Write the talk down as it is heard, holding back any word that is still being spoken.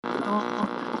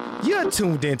You're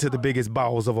tuned in to the biggest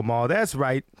balls of them all. That's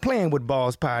right. Playing with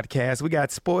Balls podcast. We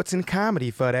got sports and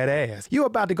comedy for that ass. You're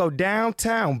about to go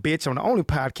downtown, bitch, on the only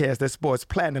podcast that sports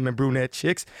platinum and brunette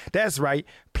chicks. That's right.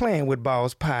 Playing with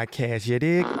Balls podcast, you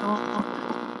dig?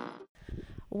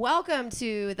 Welcome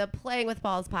to the Playing with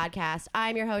Balls podcast.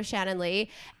 I'm your host, Shannon Lee,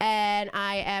 and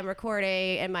I am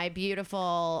recording in my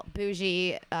beautiful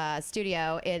bougie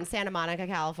studio in Santa Monica,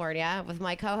 California, with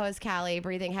my co-host, Callie,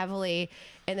 breathing heavily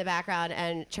in the background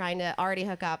and trying to already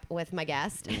hook up with my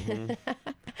guest. Mm-hmm.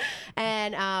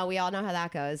 And we all know how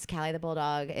that goes. Callie the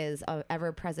Bulldog is an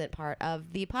ever-present part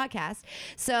of the podcast.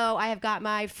 So I have got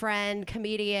my friend,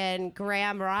 comedian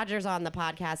Graham Rogers on the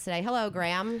podcast today. Hello,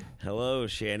 Graham. Hello,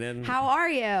 Shannon. How are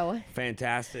you?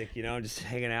 Fantastic. You know, just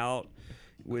hanging out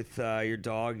with your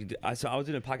dog. So I was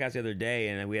doing a podcast the other day,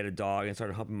 and we had a dog and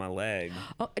started humping my leg.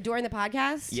 Oh, during the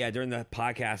podcast? Yeah, during the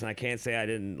podcast, and I can't say I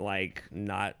didn't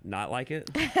not like it.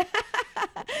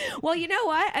 Well, you know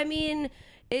what? I mean,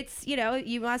 it's, you know,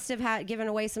 you must have given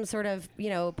away some sort of, you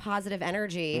know, positive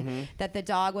energy that the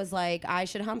dog was like, I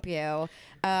should hump you.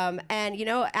 And, you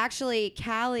know, actually,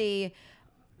 Callie,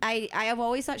 I have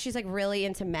always thought she's like really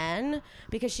into men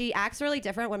because she acts really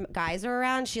different when guys are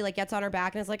around. She like gets on her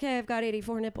back and is like, hey, I've got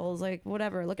 84 nipples. Like,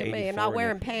 whatever. Look at me. I'm not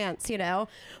wearing pants, you know.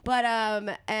 But,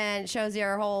 and shows you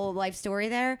her whole life story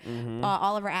there,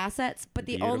 all of her assets. But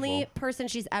the only person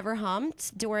she's ever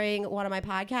humped during one of my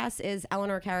podcasts is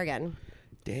Eleanor Kerrigan.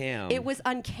 Damn. It was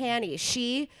uncanny.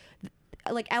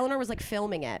 Eleanor was like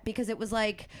filming it because it was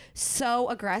like so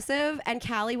aggressive and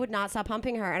Callie would not stop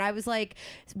humping her. And I was like,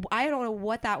 I don't know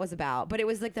what that was about, but it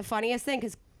was like the funniest thing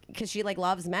because she like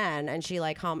loves men and she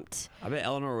like humped. I bet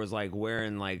Eleanor was like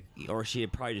wearing like, or she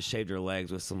had probably just shaved her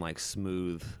legs with some like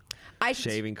smooth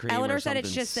shaving cream. Eleanor or said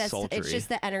it's just this, sultry. it's just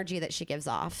the energy that she gives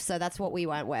off. So that's what we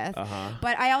went with.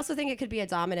 But I also think it could be a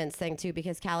dominance thing too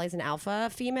because Callie's an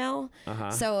alpha female.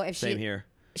 So if Same here.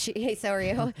 So are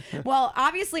you? Well,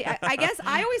 obviously, I guess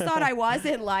I always thought I was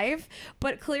in life,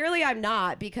 but clearly I'm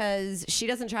not because she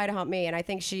doesn't try to hump me, and I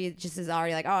think she just is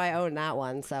already like, oh, I own that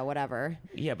one, so whatever.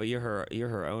 Yeah, but you're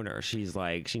her owner. She's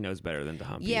like, she knows better than to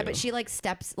hump you. Yeah, but she like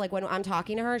steps, like when I'm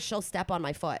talking to her, she'll step on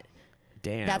my foot.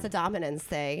 Damn. That's a dominance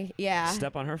thing. Yeah.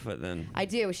 Step on her foot then. I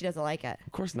do. She doesn't like it.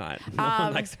 Of course not. No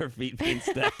one likes her feet being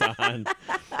stepped on.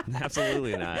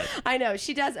 Absolutely not. I know.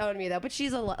 She does own me though, but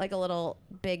she's like a little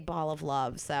big ball of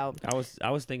love. So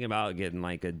I was thinking about getting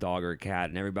like a dog or a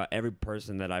cat, and every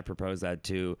person that I propose that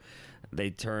to, they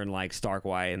turn like stark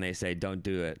white and they say, "Don't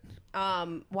do it."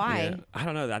 Why? Yeah. I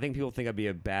don't know. I think people think I'd be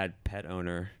a bad pet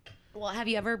owner. Well, have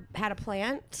you ever had a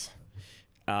plant?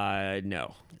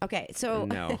 No. Okay, so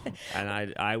no,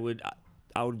 and I would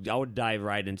dive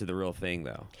right into the real thing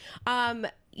though.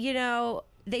 You know,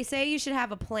 they say you should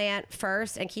have a plant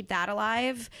first and keep that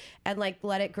alive and like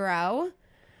let it grow,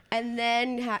 and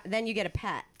then you get a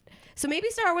pet. So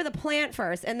maybe start with a plant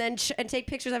first, and then and take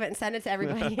pictures of it and send it to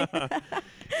everybody.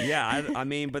 Yeah, I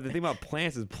mean, but the thing about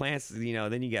plants is you know,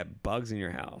 then you get bugs in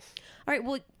your house. All right,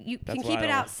 well, you can keep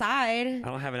it outside. I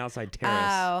don't have an outside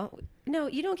terrace. Oh. No,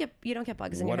 you don't get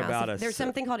bugs in your house. What about There's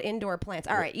something called indoor plants.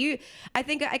 All right, I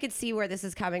think I could see where this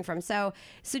is coming from. So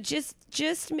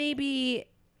just maybe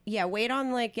wait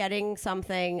on like getting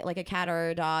something like a cat or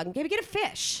a dog. Maybe get a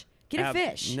fish. Get a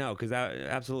fish. No, because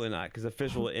absolutely not. Because the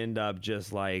fish will end up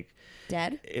just like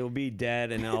dead. It will be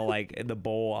dead, and I'll like the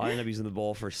bowl. I'll end up using the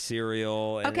bowl for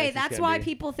cereal. And okay, that's why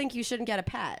people think you shouldn't get a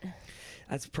pet.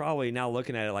 That's probably, now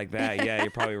looking at it like that, yeah,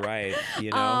 you're probably right.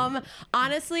 You know.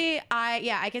 Honestly,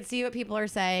 I can see what people are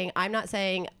saying. I'm not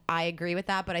saying I agree with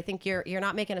that, but I think you're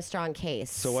not making a strong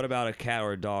case. So what about a cat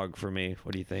or a dog for me?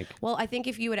 What do you think? Well, I think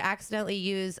if you would accidentally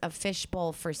use a fish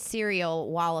bowl for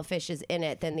cereal while a fish is in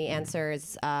it, then the answer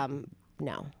is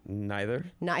no.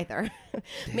 Neither.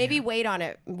 Maybe wait on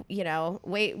it. You know,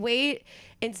 wait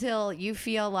until you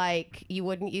feel like you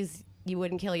wouldn't use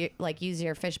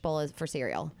your fish bowl for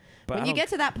cereal. But when you get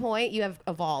to that point, you have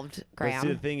evolved, Graham. But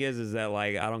see, the thing is that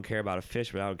like I don't care about a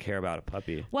fish, but I don't care about a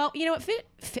puppy. Well, you know what?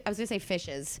 I was gonna say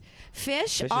fishes.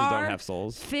 Fishes don't have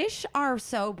souls. Fish are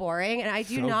so boring, and I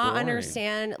do not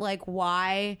understand like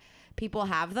why people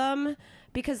have them.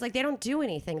 Because like they don't do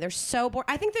anything. They're so boring.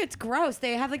 I think that it's gross.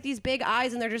 They have like these big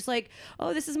eyes and they're just like,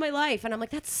 oh, this is my life. And I'm like,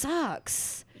 that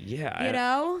sucks. Yeah. You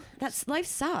know? Life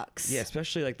sucks. Yeah,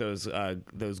 especially like those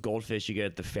goldfish you get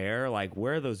at the fair. Like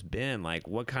where have those been? Like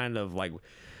what kind of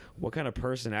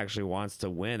person actually wants to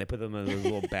win? They put them in those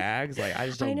little bags. Like I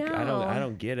just don't I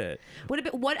don't get it.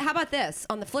 How about this?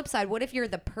 On the flip side, what if you're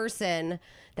the person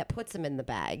that puts them in the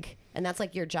bag and that's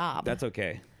like your job? That's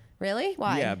okay. Really?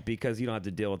 Why? Yeah, because you don't have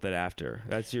to deal with it after.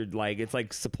 That's your it's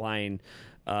like supplying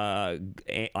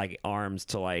like arms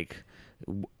to like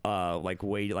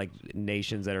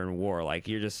nations that are in war. Like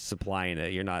you're just supplying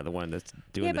it. You're not the one that's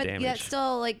doing the damage. Yeah, but that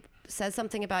still like says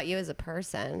something about you as a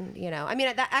person, you know. I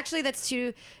mean, that's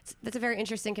a very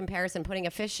interesting comparison, putting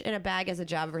a fish in a bag as a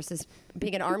job versus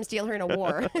being an arms dealer in a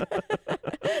war.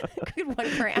 Good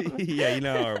 1 gram. Yeah, you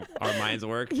know our minds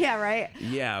work. Yeah, right.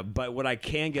 Yeah, but what I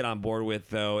can get on board with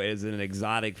though is an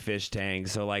exotic fish tank.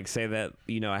 So like say that,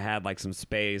 you know, I had like some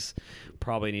space,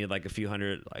 probably need like a few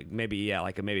hundred, like maybe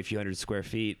a few hundred square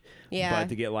feet. Yeah. But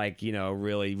to get like, you know,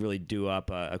 really do up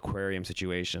a aquarium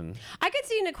situation. I could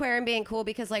see an aquarium being cool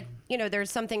because, like, you know,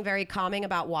 there's something very calming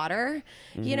about water,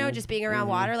 you know, just being around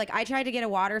water. Like I tried to get a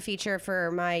water feature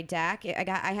for my deck.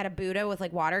 I had a Buddha with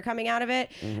like water coming out of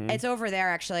it. It's over there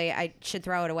actually. I should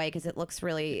throw it away because it looks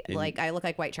really like I look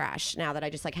like white trash now that I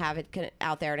just like have it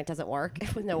out there and it doesn't work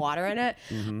with no water in it.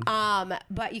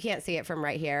 But you can't see it from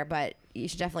right here, but you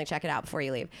should definitely check it out before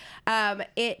you leave.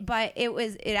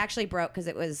 It actually broke because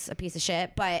it was a piece of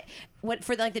shit. But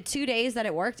for like the 2 days that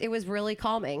it worked, it was really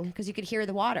calming because you could hear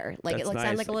the water. Like That's it nice.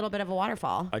 sounded like a little bit of a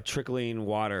waterfall. A trickling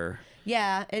water.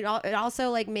 Yeah, it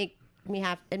also like made me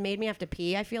have to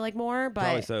pee. I feel like more, but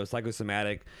Probably so.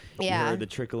 Psychosomatic. Yeah. You heard the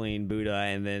trickling Buddha,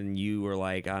 and then you were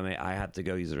like, I have to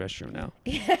go use the restroom now.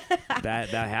 That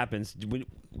happens.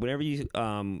 Whenever you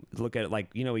look at it, like,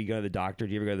 you know, you go to the doctor.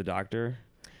 Do you ever go to the doctor?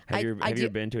 Have you ever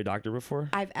been to a doctor before?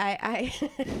 I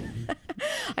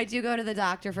do go to the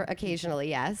doctor for occasionally.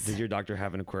 Yes. Did your doctor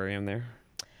have an aquarium there?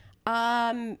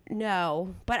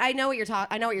 No, but I know what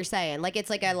I know what you're saying. Like it's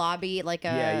like a lobby, like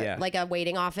a like a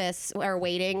waiting office or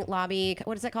waiting lobby.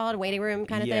 What is it called? A waiting room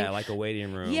kind of thing. Yeah, like a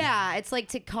waiting room. Yeah, it's like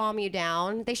to calm you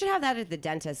down. They should have that at the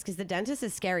dentist because the dentist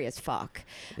is scary as fuck.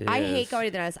 I hate going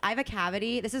to the dentist. I have a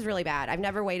cavity. This is really bad. I've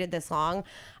never waited this long.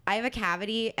 I have a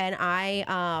cavity and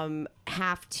I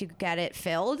have to get it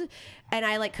filled, and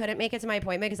I like couldn't make it to my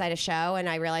appointment because I had a show and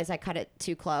I realized I cut it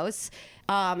too close.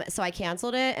 So I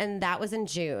canceled it, and that was in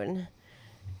June,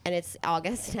 and it's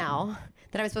August now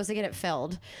that I was supposed to get it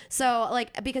filled. So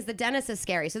like, because the dentist is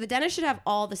scary. So the dentist should have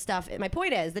all the stuff. My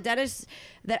point is the dentist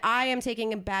that I am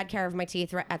taking bad care of my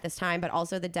teeth at this time, but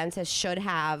also the dentist should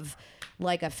have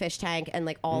like a fish tank and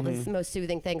like all the most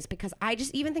soothing things, because I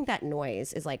just even think that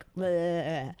noise is like,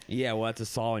 bleh. Yeah, well, that's a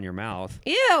saw in your mouth.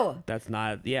 Ew. That's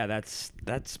not. Yeah, that's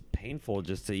painful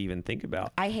just to even think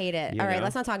about. I hate it. All right,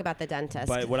 let's not talk about the dentist.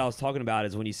 But what I was talking about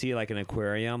is when you see like an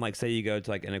aquarium, like say you go to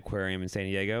like an aquarium in San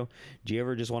Diego, do you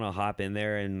ever just want to hop in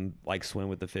there and like swim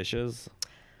with the fishes?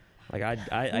 Like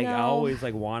I always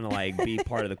like want to like be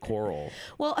part of the coral.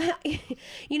 Well,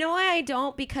 you know why I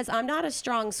don't? Because I'm not a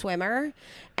strong swimmer,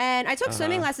 and I took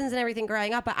swimming lessons and everything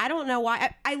growing up, but I don't know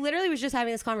why. I literally was just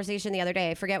having this conversation the other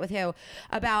day, I forget with who,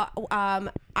 about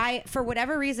for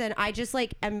whatever reason, I just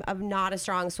like am not a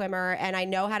strong swimmer, and I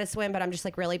know how to swim, but I'm just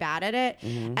like really bad at it,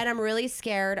 and I'm really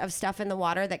scared of stuff in the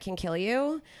water that can kill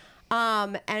you.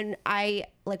 And I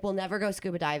like will never go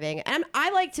scuba diving, and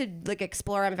I like to like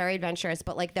explore. I'm very adventurous,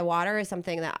 but like the water is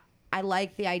something that I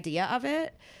like the idea of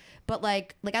it. But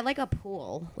like I like a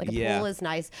pool. Like a pool is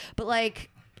nice, but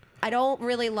like I don't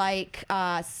really like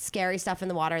scary stuff in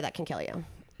the water that can kill you.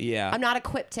 Yeah, I'm not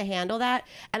equipped to handle that,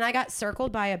 and I got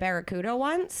circled by a barracuda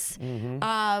once,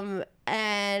 and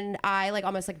I like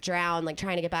almost like drowned like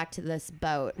trying to get back to this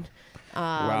boat.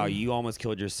 Wow, you almost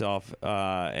killed yourself,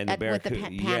 and the barracuda.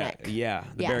 Panic. Yeah,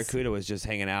 the barracuda was just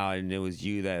hanging out, and it was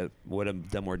you that would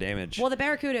have done more damage. Well, the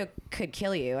barracuda could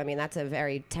kill you. I mean, that's a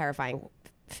very terrifying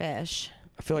fish.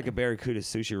 I feel like a barracuda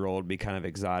sushi roll would be kind of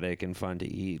exotic and fun to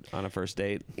eat on a first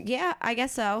date. Yeah, I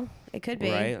guess so. It could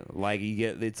be. Right? Like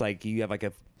it's like you have like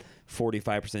a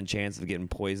 45% chance of getting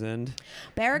poisoned.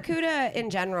 Barracuda in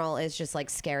general is just like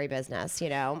scary business, you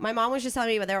know. My mom was just telling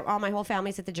me, but all my whole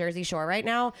family's at the Jersey Shore right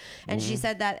now, and she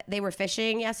said that they were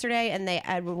fishing yesterday,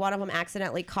 and one of them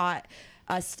accidentally caught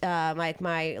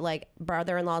my like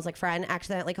brother-in-law's like friend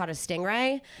accidentally caught a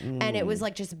stingray, and it was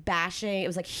like just bashing. It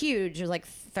was like huge. It was like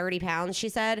 30 pounds, she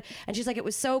said, and she's like, it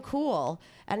was so cool.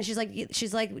 And she's like,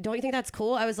 don't you think that's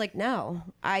cool? I was like, no,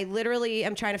 I literally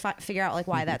am trying to figure out like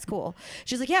why that's cool.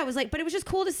 She's like, yeah, it was like, but it was just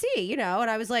cool to see, you know. And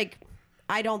I was like,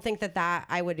 I don't think that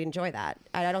I would enjoy that.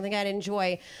 I don't think I'd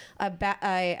enjoy a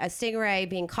stingray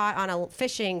being caught on a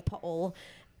fishing pole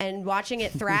and watching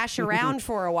it thrash around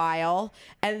for a while,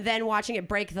 and then watching it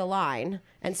break the line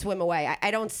and swim away. I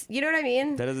don't, you know what I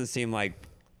mean? That doesn't seem like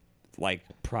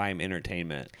prime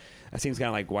entertainment. That seems kind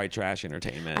of like white trash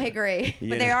entertainment. I agree,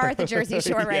 but they are at the Jersey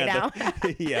Shore right now.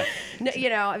 Yeah. No, you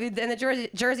know, I mean, and the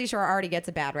Jersey Shore already gets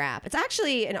a bad rap. It's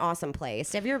actually an awesome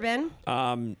place. Have you ever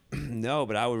been? No,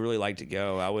 but I would really like to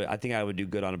go. I think I would do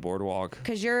good on a boardwalk.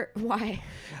 Because why?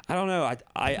 I don't know.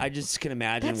 I just can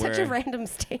imagine That's where. such a random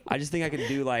statement. I just think I could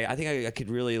do I think I could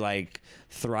really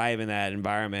thrive in that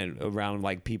environment around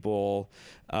people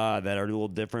that are a little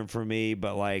different from me,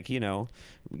 but we can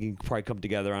probably come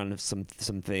together on some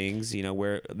things.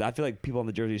 Where I feel like people on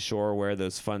the Jersey Shore wear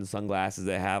those fun sunglasses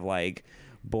that have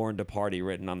 "Born to Party"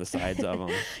 written on the sides of them.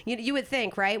 You would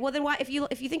think, right? Well, then why, if you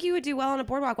think you would do well on a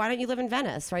boardwalk, why don't you live in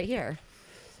Venice, right here?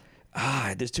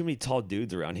 There's too many tall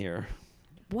dudes around here.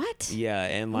 What? Yeah,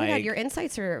 and oh my God, your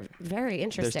insights are very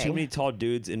interesting. There's too many tall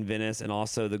dudes in Venice, and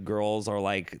also the girls are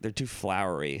they're too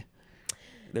flowery.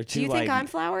 They're too. Do you think I'm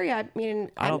flowery? I mean,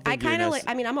 I kind of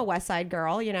I mean, I'm a West Side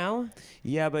girl,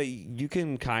 Yeah, but you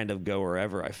can kind of go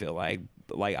wherever. I feel like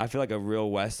I feel like a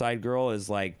real West Side girl is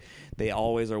they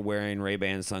always are wearing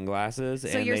Ray-Ban sunglasses.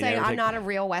 So you're saying I'm not a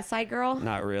real West Side girl?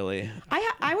 Not really.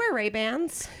 I wear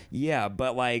Ray-Bans. Yeah,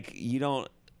 but you don't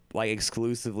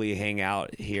exclusively hang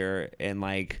out here and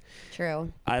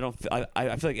True. I feel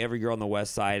like every girl on the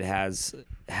West Side has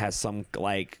some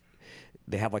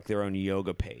they have their own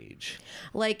yoga page.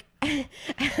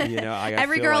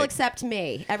 Every girl except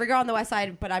me. Every girl on the West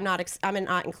Side, but I'm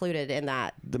not included in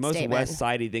that. The most statement. West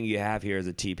Sidey thing you have here is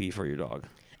a teepee for your dog.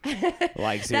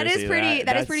 Seriously, that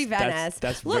is pretty Venice.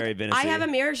 That's Look, very Venice. I have a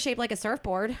mirror shaped like a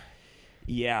surfboard.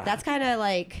 Yeah. That's kind of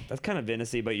That's kind of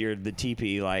Venice-y, but the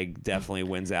teepee definitely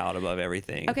wins out above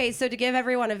everything. Okay, so to give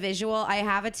everyone a visual, I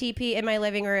have a teepee in my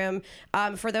living room.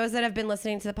 For those that have been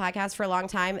listening to the podcast for a long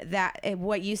time,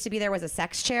 what used to be there was a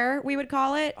sex chair, we would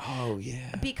call it. Oh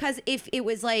yeah. Because if it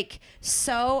was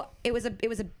it was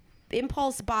a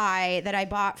impulse buy that I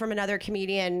bought from another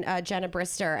comedian, Jenna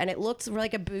Brister, and it looked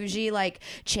like a bougie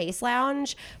Chase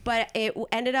lounge, but it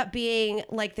ended up being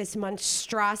this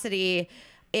monstrosity.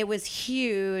 It was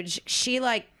huge. She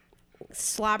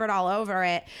slobbered all over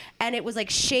it, and it was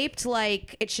shaped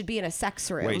like it should be in a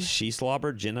sex room. Wait, she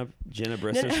slobbered? Jenna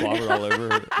Brister slobbered all over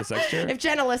the sex chair? If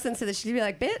Jenna listens to this, she'd be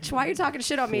like, "Bitch, why are you talking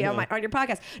shit on me on your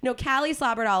podcast?" No, Callie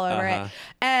slobbered all over it,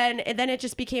 and then it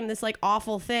just became this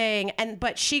awful thing.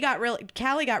 But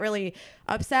Callie got really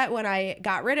upset when I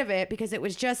got rid of it, because it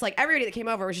was just everybody that came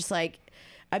over was just I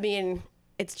mean,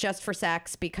 it's just for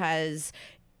sex because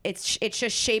it's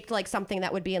just shaped like something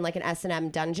that would be in an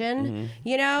S&M dungeon,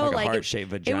 Like a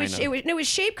heart-shaped vagina. It was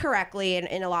shaped correctly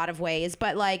in a lot of ways,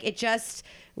 but it just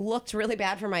looked really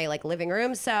bad for my living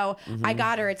room. So I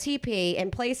got her a teepee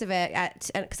in place of it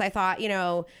because I thought,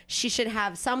 she should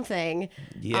have something.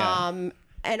 Yeah.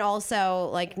 And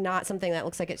also not something that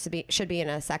looks like it should be in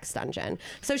a sex dungeon.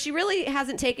 So she really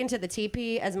hasn't taken to the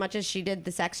teepee as much as she did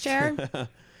the sex chair.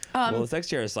 Well, the sex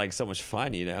chair is so much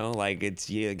fun, you get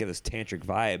those tantric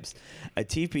vibes. A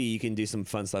teepee, you can do some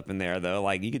fun stuff in there though.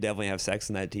 You could definitely have sex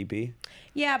in that teepee.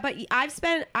 Yeah, but I've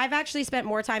actually spent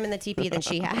more time in the teepee than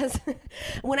she has.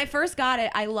 When I first got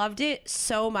it, I loved it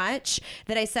so much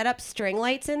that I set up string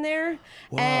lights in there.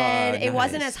 Whoa, and it nice.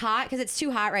 wasn't as hot because it's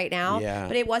too hot right now. Yeah.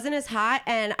 But it wasn't as hot,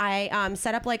 and I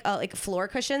set up floor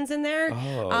cushions in there,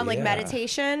 yeah.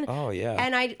 meditation. Oh yeah.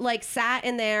 And I sat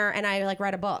in there and I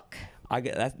read a book. I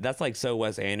get that's so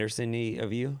Wes Anderson-y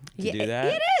of you to do that.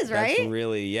 It is, right? That's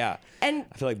really, yeah. And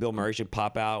I feel like Bill Murray should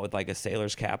pop out with a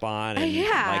sailor's cap on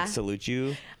and salute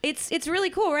you. It's really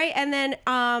cool, right? And then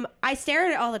I stare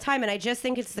at it all the time, and I just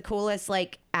think it's the coolest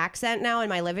accent now in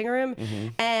my living room.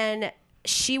 And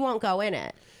she won't go in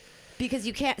it. Because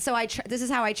you can't. So this is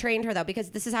how I trained her, though, because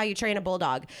this is how you train a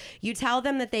bulldog. You tell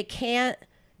them that they can't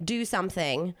do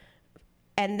something,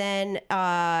 and then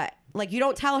you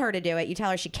don't tell her to do it. You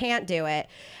tell her she can't do it,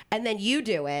 and then you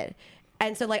do it.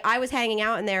 And so I was hanging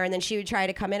out in there, and then she would try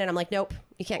to come in, and I'm like, nope,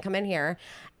 you can't come in here.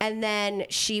 And then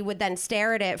she would then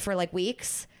stare at it for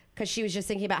weeks, because she was just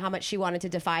thinking about how much she wanted to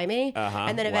defy me.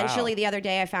 And then eventually the other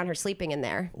day I found her sleeping in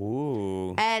there.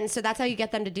 Ooh. And so that's how you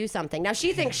get them to do something. Now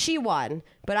she thinks she won,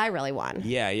 but I really won.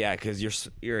 Yeah, because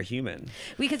you're a human.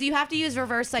 Because you have to use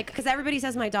reverse because everybody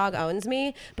says my dog owns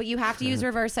me, but you have to use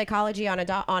reverse psychology on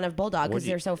a bulldog because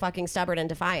they're so fucking stubborn and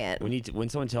defiant. When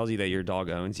someone tells you that your dog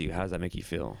owns you, how does that make you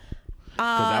feel?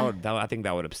 Because I think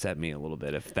that would upset me a little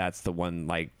bit if that's the one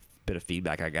bit of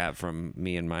feedback I got from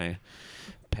me and my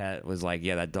pet was like,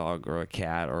 yeah, that dog or a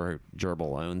cat or a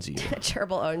gerbil owns you.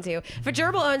 Gerbil owns you. If a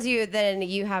gerbil owns you, then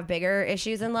you have bigger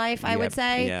issues in life, I would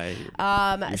say.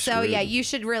 Yeah. So yeah, you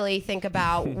should really think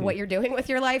about what you're doing with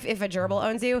your life if a gerbil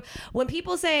owns you. When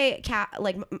people say cat,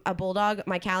 like a bulldog,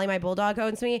 my Callie, my bulldog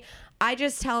owns me, I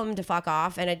just tell them to fuck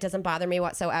off, and it doesn't bother me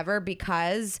whatsoever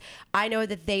because I know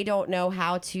that they don't know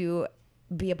how to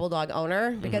be a bulldog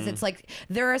owner because it's like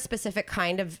they're a specific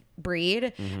kind of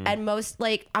breed, and most,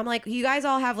 like, I'm like, you guys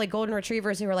all have like golden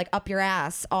retrievers who are like up your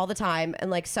ass all the time and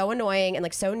like so annoying and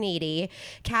like so needy.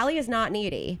 Callie is not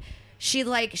needy. She's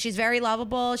very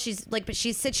lovable. She's like, but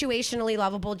she's situationally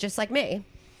lovable, just like me.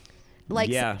 Like,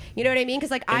 yeah. You know what I mean?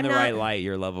 Because like I'm not in the right light,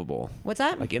 you're lovable. What's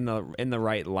that? Like in the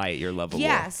right light, you're lovable.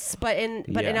 Yes, but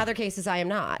in other cases, I am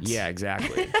not. Yeah,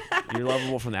 exactly. You're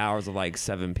lovable from the hours of like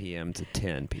 7 p.m. to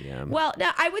 10 p.m. Well, no,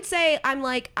 I would say I'm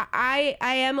like I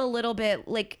am a little bit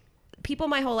like. People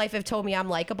my whole life have told me I'm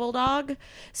like a bulldog,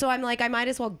 so I'm like, I might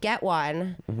as well get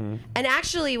one. And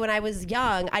actually, when I was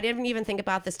young, I didn't even think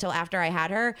about this till after I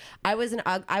had her. I was an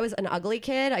ugly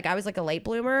kid. Like I was like a late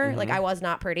bloomer. Like I was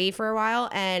not pretty for a while,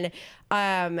 and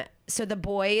so the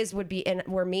boys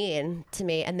were mean to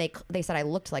me, and they said I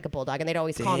looked like a bulldog, and they'd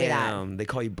always call me that. They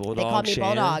call you bulldog. They called me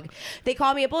Shannon? bulldog. They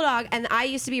called me a bulldog, and I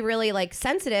used to be really like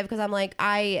sensitive because I'm like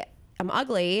I'm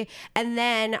ugly, and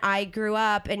then I grew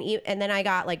up and then I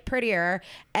got like prettier,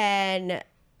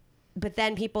 but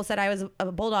then people said I was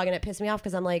a bulldog, and it pissed me off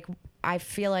because I'm like, I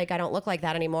feel like I don't look like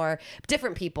that anymore.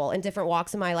 Different people in different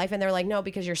walks of my life, and they're like, no,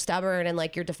 because you're stubborn and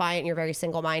like you're defiant and you're very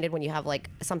single-minded. When you have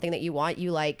like something that you want,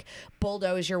 you like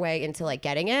bulldoze your way into like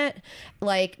getting it,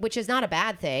 like, which is not a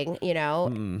bad thing, you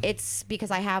know. It's because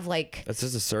I have like, that's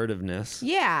just assertiveness.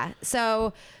 yeah,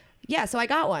 so I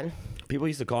got one. People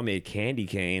used to call me a candy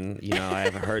cane. You know, I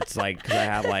have hurts like, because I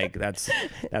have like, that's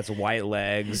white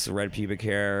legs, red pubic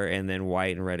hair, and then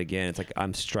white and red again. It's like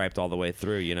I'm striped all the way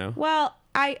through, you know? Well,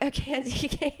 a candy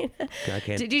cane.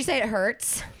 Did you say it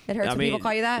hurts? It hurts when people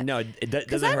call you that? No, it doesn't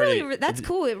that hurt. really, that's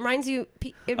cool. It reminds me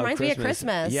of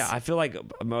Christmas. Yeah, I feel like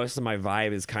most of my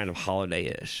vibe is kind of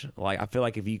holiday-ish. Like, I feel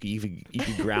like if you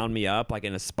could ground me up like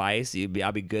in a spice,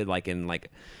 I'll be good like in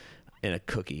a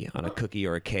cookie, on a cookie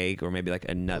or a cake, or maybe like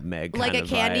a nutmeg like kind a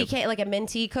candy cake, like a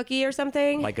minty cookie or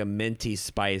something, like a minty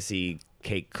spicy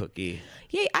cake cookie.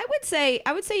 Yeah, I would say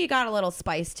you got a little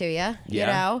spice to you. Yeah? You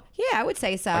know, yeah, I would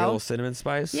say so. Like a little cinnamon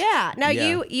spice. Yeah. Now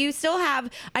you still have.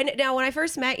 Now when I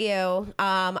first met you,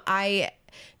 I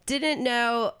didn't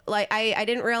know, like, I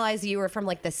didn't realize you were from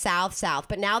like the south,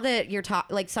 but now that you're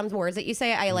like some words that you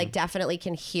say, I like definitely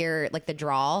can hear like the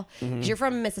drawl. 'Cause you're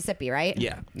from Mississippi, right?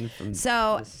 Yeah.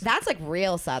 So that's like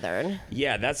real southern.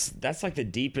 Yeah, that's like the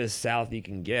deepest south you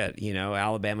can get, you know,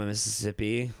 Alabama,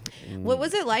 Mississippi. What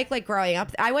was it like growing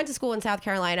up? I went to school in South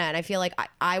Carolina, and I feel like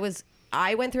I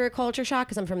went through a culture shock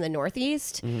because I'm from the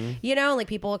Northeast, you know, like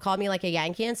people would call me like a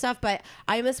Yankee and stuff, but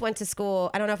I almost went to school.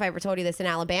 I don't know if I ever told you this, in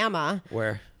Alabama.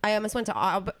 Where? I almost went to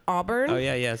Auburn. Oh,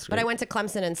 yeah. But I went to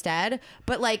Clemson instead.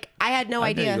 But like, I had no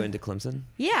idea. You went to Clemson?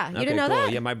 Yeah. You didn't know cool.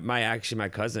 that? Yeah. My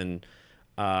cousin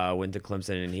went to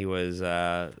Clemson, and he was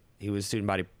student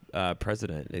body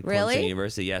president at Clemson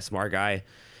University. Yeah. Smart guy.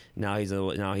 Now he's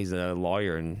a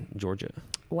lawyer in Georgia.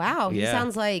 Wow, he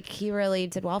sounds like he really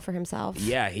did well for himself.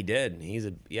 Yeah, he did. He's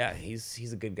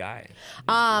a good guy.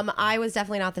 I was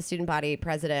definitely not the student body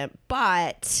president,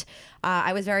 but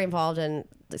I was very involved in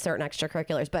certain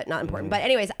extracurriculars, but not important. But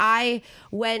anyways, I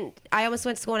almost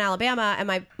went to school in Alabama,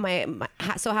 and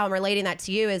so how I'm relating that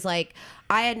to you is like,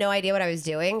 I had no idea what I was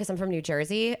doing because I'm from New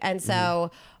Jersey, and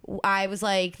so I was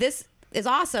like, this is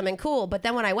awesome and cool. But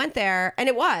then when I went there, and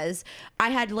I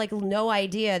had like no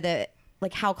idea that,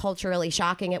 like, how culturally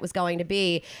shocking it was going to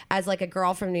be as like a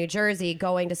girl from New Jersey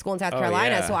going to school in South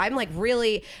Carolina. Yeah. So I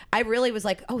really was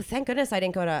like, oh, thank goodness I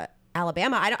didn't go to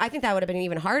Alabama. I think that would have been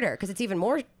even harder because it's even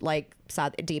more like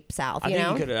deep south. You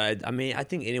know? I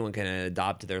think anyone can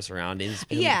adapt to their surroundings.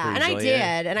 Yeah, and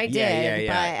I did.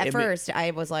 But at first,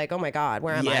 I was like, oh my God,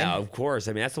 where am I? Yeah, of course.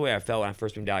 I mean, that's the way I felt when I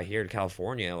first moved out here to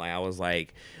California. Like, I was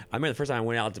like, I remember the first time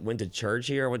I went to church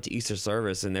here. I went to Easter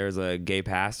service, and there was a gay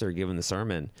pastor giving the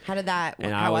sermon. How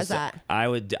was that?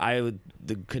 I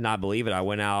could not believe it. I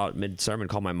went out mid sermon,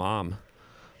 called my mom.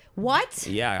 What?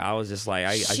 Yeah, I was just like,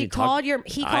 he called your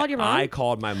mom? I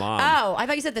called my mom. Oh, I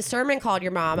thought you said the sermon called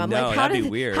your mom. I'm no, like, that'd be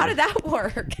weird. How did that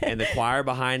work? And the choir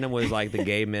behind him was like the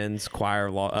gay men's choir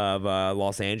of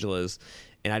Los Angeles.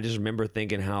 And I just remember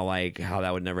thinking how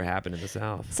that would never happen in the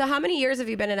South. So how many years have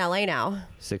you been in LA now?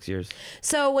 6 years.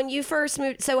 So when you first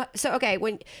moved,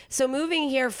 moving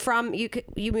here from you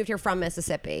moved here from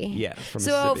Mississippi. Yeah, from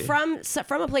Mississippi.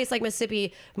 From a place like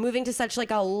Mississippi, moving to such like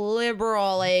a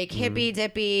liberal, like hippy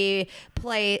dippy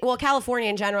place. Well, California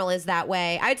in general is that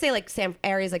way. I'd say like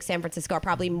areas like San Francisco are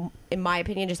probably, in my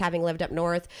opinion, just having lived up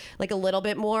north, like a little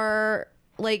bit more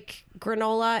like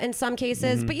granola in some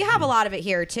cases, but you have a lot of it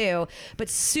here too, but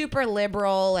super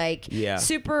liberal, like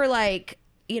super like,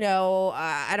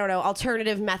 I don't know,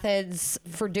 alternative methods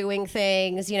for doing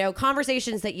things,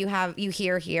 conversations that you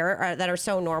hear here that are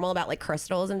so normal about like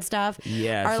crystals and stuff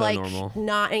are so like normal.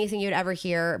 Not anything you'd ever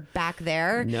hear back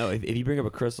there. No, if you bring up a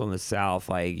crystal in the South,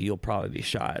 like you'll probably be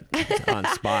shot on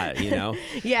spot,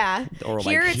 Yeah. Or like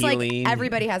here it's healing. like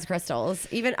everybody has crystals.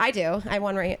 Even I do. I have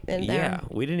one right in there. Yeah,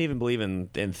 we didn't even believe in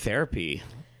therapy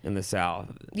in the South.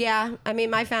 Yeah, I mean,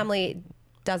 my family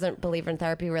doesn't believe in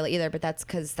therapy really either, but that's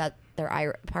because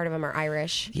they're part of them are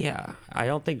Irish. Yeah, I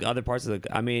don't think other parts of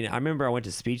I remember I went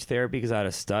to speech therapy because I had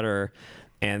a stutter,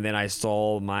 and then I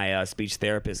stole my speech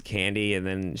therapist candy, and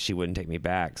then she wouldn't take me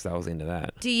back, so I was into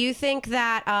that. Do you think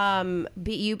that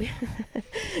do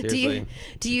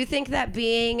you think that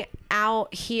being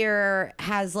out here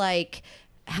has like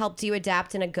helped you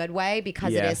adapt in a good way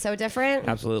because it is so different?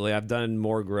 Absolutely. I've done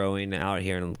more growing out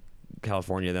here in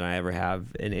California than I ever have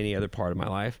in any other part of my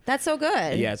life. That's so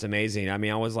good. Yeah, it's amazing. I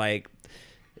mean, I was like,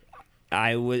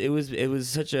 I was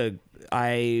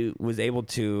able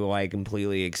to like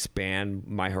completely expand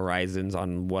my horizons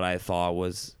on what I thought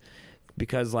was,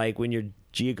 because like when you're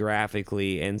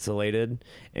geographically insulated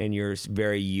and you're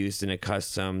very used and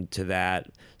accustomed to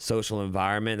that social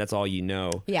environment, that's all you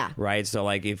know. Yeah. Right. So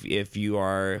like if you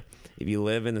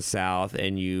live in the South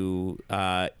and you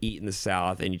eat in the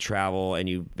South and you travel and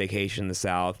you vacation in the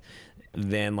South,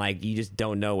 then like you just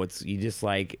don't know you just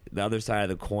like the other side of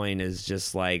the coin is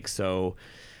just like so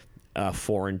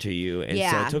foreign to you. And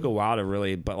so it took a while to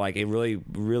really, but like it really,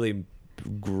 really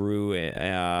grew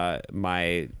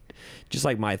my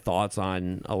thoughts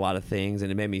on a lot of things,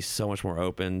 and it made me so much more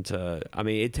open to,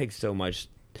 it takes so much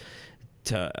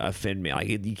to offend me. Like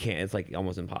you can't, it's like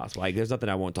almost impossible. Like there's nothing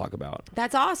I won't talk about.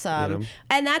 That's awesome.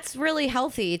 And that's really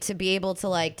healthy to be able to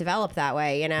like develop that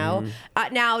way,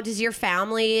 Now, does your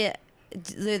family,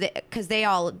 because they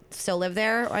all still live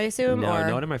there, I assume? No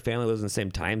one in my family lives in the same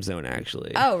time zone,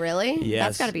 actually. Oh, really? Yes.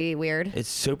 That's got to be weird. It's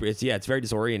super. It's very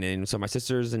disorienting. So my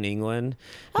sister's in England.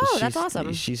 Oh, that's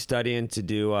awesome. She's studying to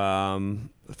do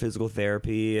physical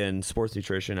therapy and sports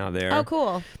nutrition out there. Oh,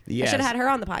 cool. Yes. I should have had her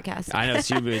on the podcast. I know.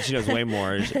 She knows way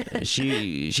more.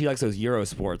 She likes those Euro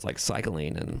sports like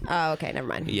cycling and. Oh, okay. Never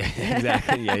mind. Yeah,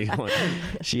 exactly. Yeah.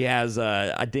 She has.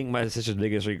 I think my sister's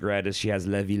biggest regret is she has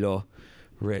Le Velo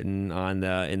written on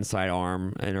the inside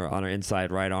arm and on her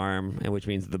inside right arm, and which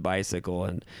means the bicycle,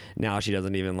 and now she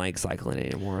doesn't even like cycling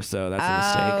anymore, so that's a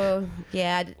mistake. Oh,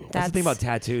 yeah, that's the thing about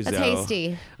tattoos. That's though.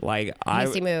 hasty. Like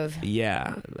hasty move.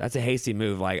 Yeah, that's a hasty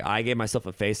move. Like I gave myself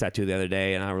a face tattoo the other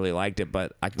day, and I really liked it,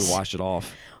 but I could wash it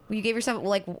off. You gave yourself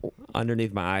like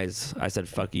underneath my eyes. I said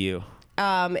 "fuck you."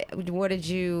 What did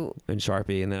you? In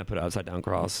Sharpie, and then I put an upside down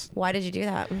cross. Why did you do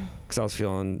that? Because I was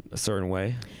feeling a certain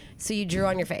way. So you drew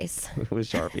on your face with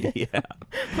Sharpie, yeah.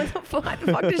 What the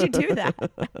fuck did you do that?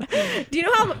 Do you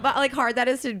know how like hard that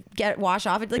is to wash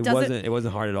off? It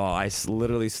wasn't hard at all. I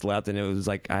literally slept and it was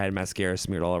like I had mascara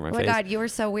smeared all over my face. Oh my god, you were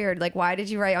so weird. Like, why did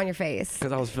you write on your face?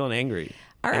 Because I was feeling angry.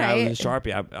 All right. I was in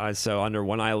Sharpie. So under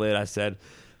one eyelid I said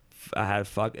I had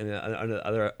fuck, and then under the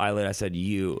other eyelid I said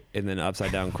you, and then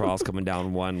upside down cross coming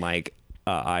down one like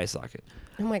eye socket.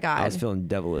 Oh my god. I was feeling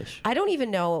devilish. I don't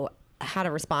even know how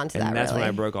to respond to that. And that's really. when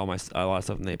I broke a lot of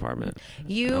stuff in the apartment.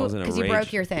 Because you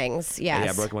broke your things. Yes.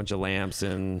 Yeah, I broke a bunch of lamps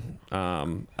and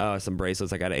some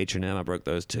bracelets. I got at H&M. I broke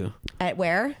those too. At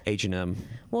where? H&M.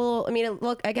 Well, I mean,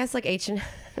 look, I guess like H&M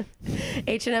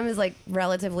is like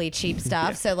relatively cheap stuff,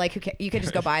 yeah. So like you could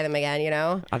just go buy them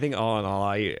again, I think all in all,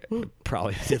 I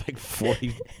probably did like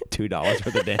 $42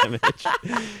 worth of damage.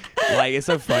 Like it's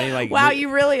so funny. Like wow, you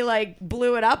really like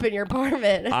blew it up in your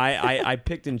apartment. I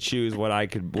picked and choose what I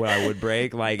would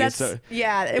break. Like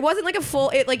yeah, it wasn't like a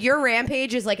full. Like your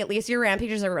rampage is like at least your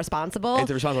rampages are responsible. It's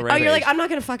a responsible rampage. Oh, you're like I'm not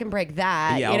gonna fucking break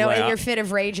that. Yeah, in your fit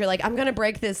of rage, you're like I'm gonna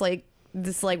break this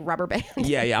rubber band.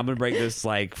 Yeah, I'm gonna break this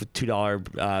like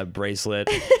 $2 bracelet,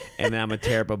 and then I'm gonna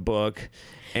tear up a book.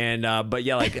 And but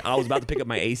yeah, like I was about to pick up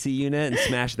my AC unit and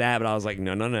smash that, but I was like,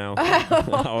 no.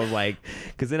 I was like,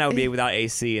 because then I would be without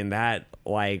AC, and that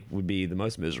like would be the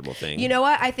most miserable thing. You know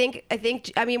what? I think.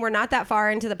 I mean, we're not that far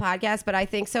into the podcast, but I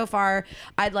think so far,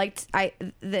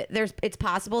 it's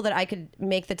possible that I could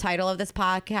make the title of this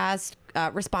podcast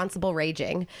responsible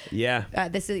raging. Yeah.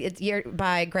 This is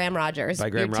by Graham Rogers. By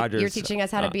Graham Rogers. You're teaching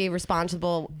us how to be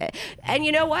responsible. And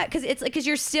you know what? Because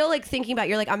you're still like thinking about,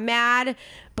 you're like, I'm mad,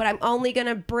 but I'm only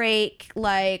gonna break,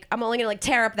 like, I'm only gonna like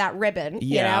tear up that ribbon.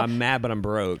 Yeah, you know? I'm mad, but I'm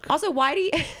broke. Also, why do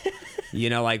you? You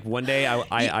know, like one day oh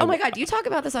my God, do you talk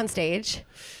about this on stage?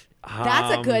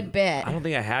 That's a good bit. I don't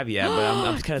think I have yet,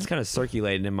 but it's kind of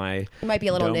circulating in my. It might be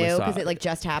a little new because it like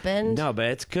just happened. No, but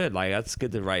it's good. Like that's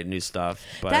good to write new stuff.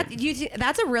 But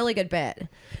that's a really good bit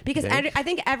because I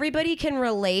think everybody can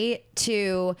relate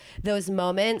to those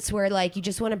moments where like you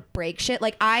just want to break shit.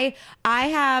 Like I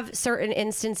have certain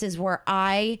instances where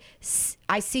I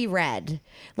see red.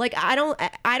 Like I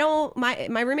don't.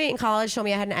 My roommate in college told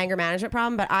me I had an anger management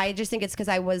problem, but I just think it's because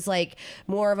I was like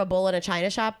more of a bull in a china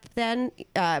shop then.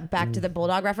 Back to the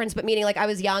bulldog reference, but meaning like I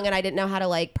was young and I didn't know how to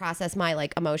like process my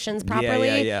like emotions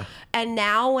properly. Yeah. And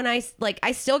now when I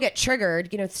still get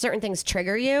triggered, you know, certain things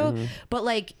trigger you, but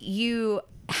like you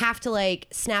have to like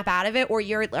snap out of it, or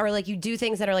like you do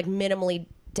things that are like minimally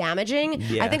damaging.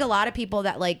 Yeah. I think a lot of people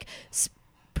that like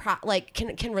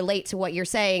can relate to what you're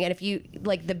saying, and if you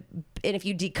if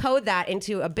you decode that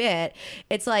into a bit,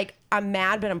 it's like, I'm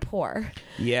mad, but I'm poor.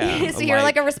 Yeah. So you're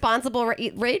like a responsible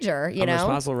rager, you know? I'm a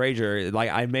responsible rager.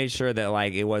 Like I made sure that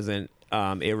like it wasn't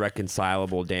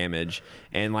irreconcilable damage.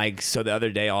 And like, so the other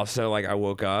day also, like I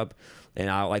woke up and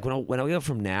I like when I wake up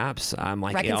from naps, I'm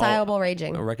like reconcilable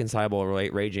raging.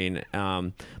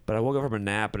 But I woke up from a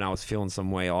nap and I was feeling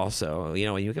some way also. You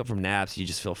know, when you wake up from naps, you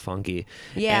just feel funky.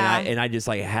 Yeah. And I just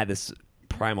like had this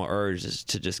primal urge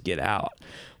to just get out.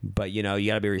 But you know, you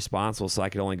got to be responsible. So I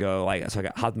could only go so I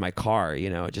got hopped in my car, you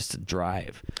know, just to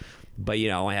drive. But you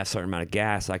know, I only have a certain amount of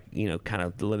gas. I kind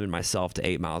of limited myself to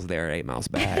 8 miles there and 8 miles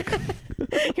back.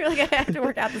 You're like, I have to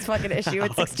work out this fucking issue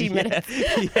in 16 minutes.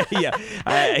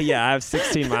 I have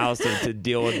 16 miles to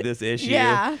deal with this issue.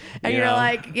 Yeah, and you're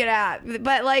like, yeah,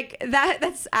 but like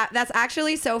that's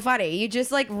actually so funny. You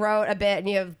just like wrote a bit and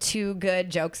you have 2 good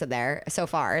jokes in there so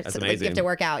far. That's amazing. amazing. Like, you have to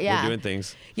work out. Yeah, we're doing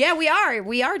things. Yeah, we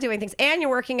are doing things, and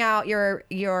you're working out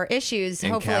your issues.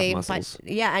 And hopefully, calf muscles.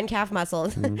 and calf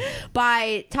muscles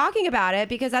by talking about it,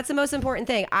 because that's the most important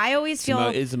thing. I always feel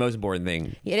it's the most important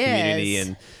thing. It Community is.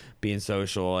 And being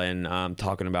social and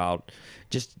talking about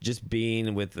just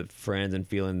being with the friends and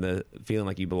feeling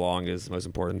like you belong is the most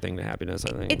important thing to happiness,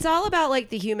 I think. It's all about like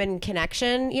the human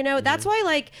connection, you know. That's why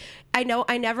like I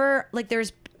never like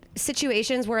there's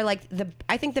situations where like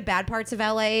I think the bad parts of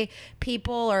LA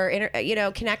people or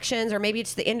connections, or maybe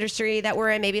it's the industry that we're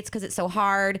in, maybe it's because it's so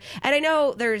hard, and I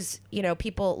know there's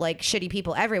people like shitty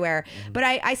people everywhere, but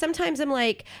I sometimes am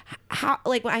like, how,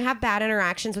 like when I have bad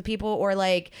interactions with people, or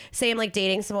like say I'm like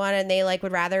dating someone and they like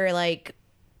would rather like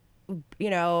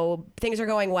things are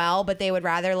going well, but they would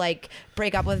rather like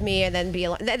break up with me and then be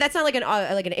that's not like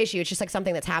an issue, it's just like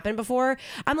something that's happened before.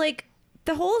 I'm like,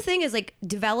 the whole thing is like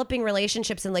developing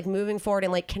relationships and like moving forward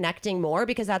and like connecting more,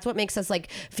 because that's what makes us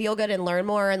like feel good and learn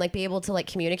more and like be able to like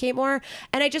communicate more.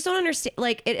 And I just don't understand,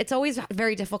 like it's always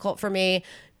very difficult for me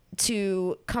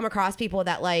to come across people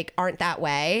that like aren't that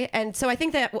way. And so I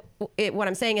think that what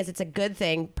I'm saying is it's a good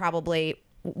thing, probably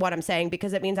what I'm saying,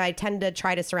 because it means I tend to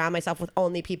try to surround myself with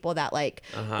only people that like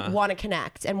want to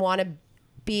connect and want to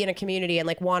be in a community and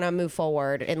like want to move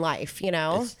forward in life,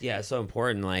 It's so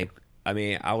important. Like, I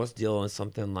mean, I was dealing with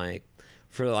something like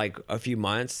for like a few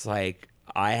months. Like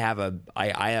I am a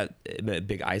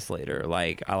big isolator.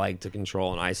 Like I like to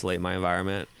control and isolate my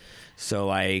environment. So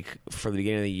like for the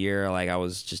beginning of the year, like I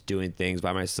was just doing things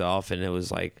by myself, and it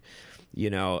was like,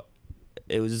 it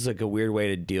was just like a weird way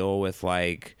to deal with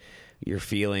like your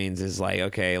feelings. Is like,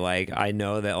 okay, like I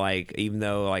know that like even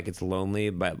though like it's lonely,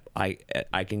 but I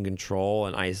can control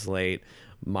and isolate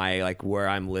my like where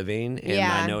I'm living, and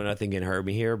I know nothing can hurt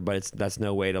me here, but that's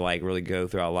no way to like really go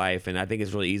throughout life. And I think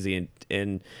it's really easy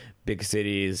in big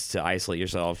cities to isolate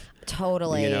yourself,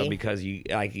 totally, because you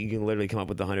can literally come up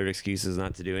with 100 excuses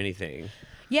not to do anything.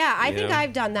 I think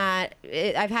I've done that.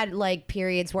 I've had like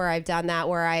periods where I've done that,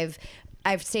 where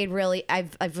I've stayed really,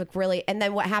 I've really, and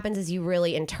then what happens is you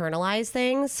really internalize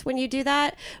things when you do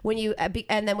that.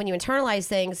 And then when you internalize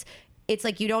things, it's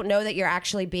like you don't know that you're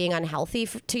actually being unhealthy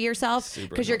to yourself,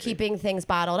 because you're keeping things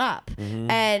bottled up.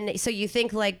 And so you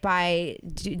think like by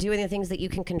doing the things that you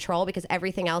can control, because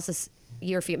everything else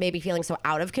you're maybe feeling so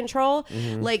out of control,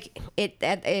 like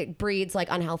it breeds like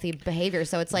unhealthy behavior.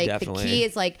 So it's like Definitely. the key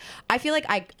is like, I feel like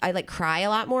I like cry a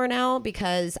lot more now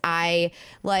because I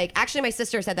like, actually my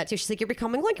sister said that too. She's like, you're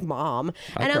becoming like mom.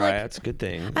 I and cry. I'm like, That's a good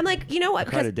thing. I'm like, you know what?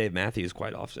 I cry to Dave Matthews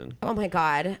quite often. Oh my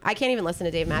God. I can't even listen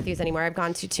to Dave Matthews anymore. I've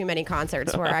gone to too many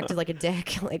concerts where I acted like a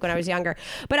dick, like when I was younger.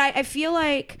 But I feel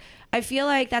like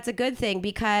that's a good thing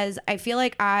because I feel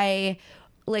like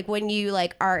when you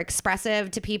like are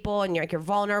expressive to people and you're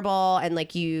vulnerable and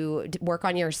like you work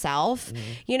on yourself,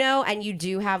 you know, and you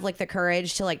do have like the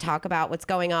courage to like talk about what's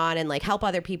going on and like help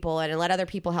other people and let other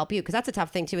people help you. Cause that's a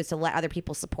tough thing too, is to let other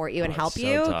people support you and help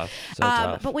you. Tough. So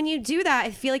tough. But when you do that,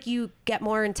 I feel like you get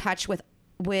more in touch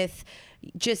with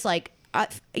just like,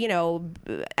 you know,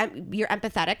 your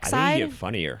empathetic side. I think you get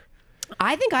funnier.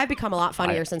 I think I've become a lot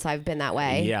funnier since I've been that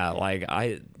way. Yeah, like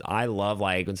I love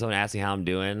like when someone asks me how I'm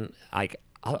doing, like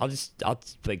I'll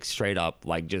like straight up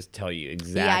like just tell you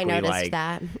exactly. Yeah, I noticed like,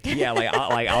 that. Yeah,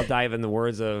 I'll dive in the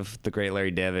words of the great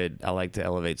Larry David. I like to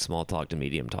elevate small talk to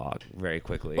medium talk very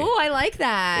quickly. Oh, I like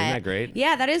that. Isn't that great?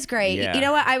 Yeah, that is great. Yeah. You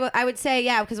know what? I would say,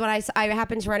 yeah, because when I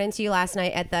happened to run into you last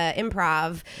night at the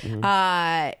Improv,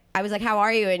 I was like, how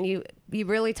are you? And you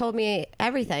really told me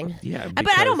everything. Yeah,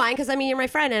 but I don't mind because I mean you're my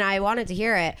friend and I wanted to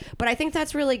hear it. But I think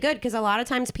that's really good because a lot of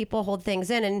times people hold things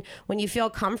in, and when you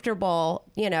feel comfortable,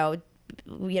 you know,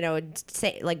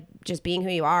 say like just being who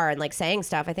you are and like saying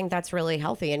stuff, I think that's really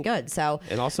healthy and good. So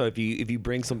and also if you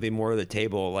bring something more to the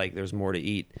table, like there's more to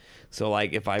eat. So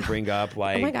like if I bring up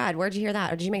like oh my God, where'd you hear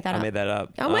that? Or did you make that up? I made that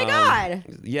up. Oh my God.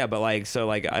 Yeah, but like so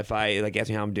like if I like ask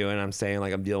me how I'm doing, I'm saying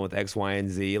like I'm dealing with X, Y, and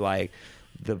Z. Like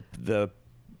the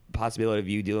possibility of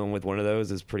you dealing with one of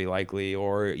those is pretty likely,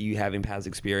 or you having past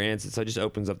experience. So it just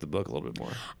opens up the book a little bit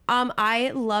more.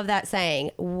 I love that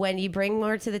saying. When you bring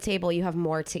more to the table, you have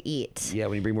more to eat. Yeah,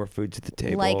 when you bring more food to the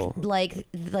table, like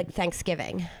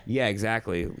Thanksgiving. Yeah,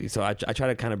 exactly. So I try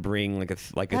to kind of bring like a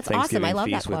That's Thanksgiving awesome. I love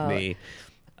feast that with me.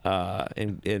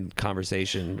 In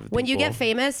conversation with when you people. get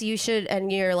famous, you should, and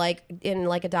you're like in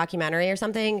like a documentary or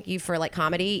something, you for like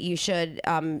comedy, you should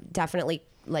definitely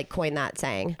like coin that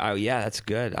saying. Oh yeah, that's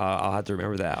good. I'll have to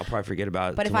remember that. I'll probably forget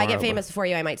about it. But tomorrow, if I get famous before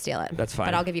you, I might steal it. That's fine.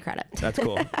 But I'll give you credit. That's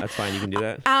cool. That's fine. You can do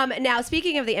that. Now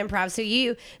speaking of the improv,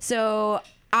 so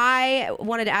I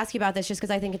wanted to ask you about this just because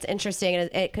I think it's interesting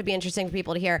and it could be interesting for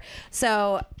people to hear.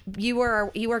 So you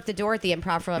worked the door at the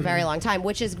Improv for a very long time,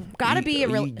 which has got to be a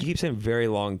real. You keep saying very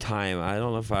long time. I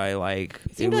don't know if I like.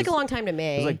 It seemed like a long time to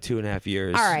me. It was like 2.5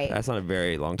 years. All right. That's not a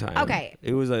very long time. Okay.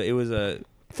 It was a.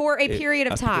 For a period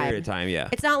of time. Period of time, yeah.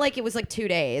 It's not like it was like 2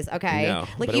 days, okay? No,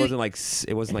 like but it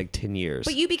wasn't like 10 years.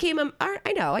 But you became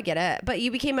I know, I get it. But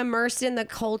you became immersed in the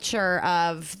culture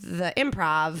of the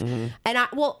improv, and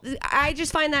I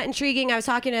just find that intriguing. I was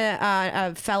talking to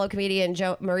a fellow comedian,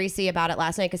 Joe Marisi, about it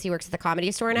last night because he works at the Comedy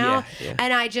Store now, Yeah.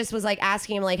 and I just was like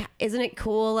asking him like, isn't it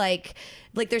cool like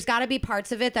there's got to be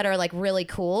parts of it that are like really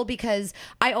cool because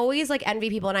I always like envy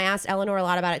people, and I asked Eleanor a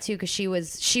lot about it too because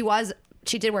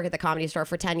she did work at the Comedy Store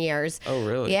for 10 years. Oh,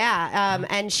 really? Yeah.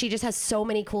 And she just has so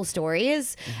many cool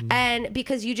stories. And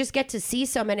because you just get to see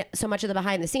so much of the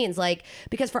behind the scenes, like,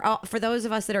 because for those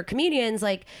of us that are comedians,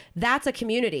 like that's a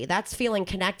community. That's feeling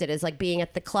connected, is like being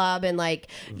at the club and like,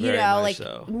 you Very know, much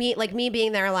like so. me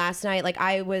being there last night, like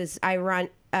I was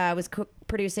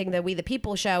producing the We the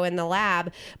People show in the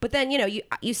lab, but then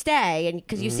you stay and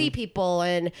because you see people,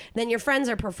 and then your friends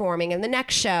are performing in the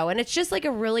next show, and it's just like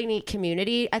a really neat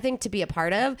community, I think, to be a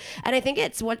part of. And I think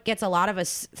it's what gets a lot of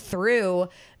us through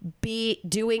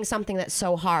doing something that's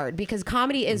so hard, because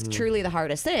comedy is truly the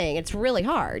hardest thing. It's really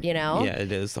hard, Yeah,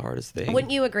 it is the hardest thing.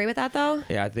 Wouldn't you agree with that though?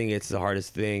 Yeah, I think it's the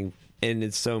hardest thing, and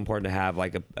it's so important to have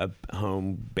like a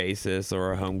home basis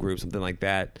or a home group, something like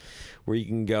that, where you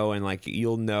can go and like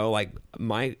you'll know like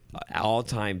my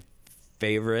all-time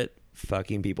favorite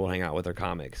fucking people to hang out with are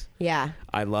comics. Yeah.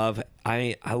 I love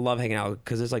hanging out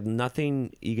because there's like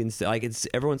nothing you can say. Like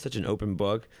everyone's such an open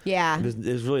book. Yeah.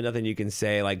 There's really nothing you can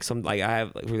say. Like for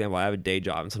example, I have a day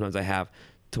job, and sometimes I have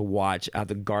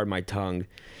to guard my tongue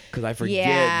because I forget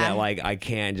that like I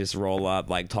can't just roll up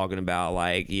like talking about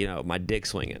like my dick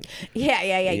swinging. Yeah.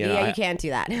 You can't do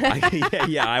that.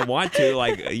 I want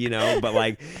to but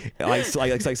like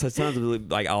sometimes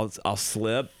like I'll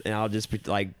slip and I'll just be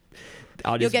like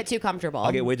you'll get too comfortable.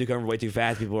 I'll get way too comfortable, way too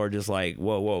fast. People are just like,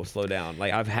 whoa, slow down.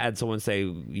 Like I've had someone say,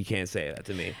 you can't say that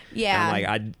to me. Yeah. And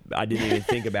I'm like, I didn't even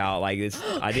think about like this.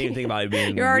 I didn't even think about it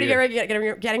being. You're already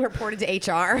weird. getting reported to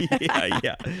HR.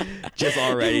 yeah. Just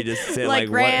already just said like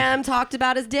Graham what? talked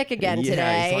about his dick again today.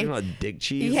 Yeah, he's talking about dick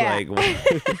cheese. Yeah. Like,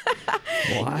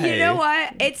 why? You know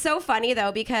what? It's so funny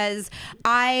though, because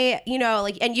I,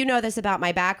 like, and you know this about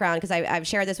my background because I've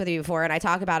shared this with you before, and I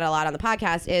talk about it a lot on the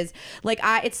podcast. Is like,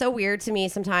 it's so weird to me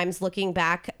sometimes looking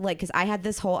back, like, because I had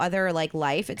this whole other like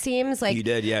life. It seems like you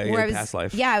did, yeah, where I was, past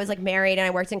life. Yeah, I was like married and I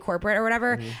worked in corporate or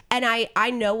whatever, and I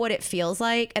know what it feels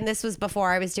like. And this was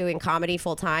before I was doing comedy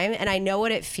full time, and I know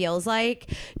what it feels like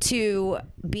to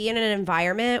be in an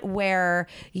environment where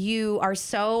you are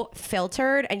so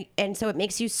filtered, and so it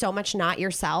makes you so much not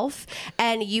yourself,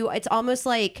 and it's almost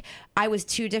like I was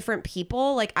two different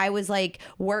people. Like I was like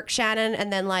work Shannon,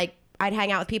 and then like I'd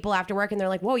hang out with people after work and they're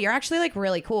like, whoa, you're actually like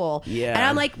really cool. Yeah. And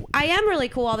I'm like, I am really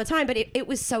cool all the time, but it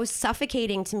was so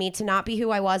suffocating to me to not be who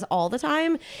I was all the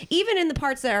time, even in the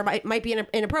parts that might be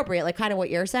inappropriate, like kind of what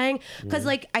you're saying. Because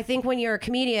like, I think when you're a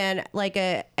comedian, like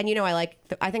and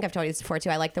I think I've told you this before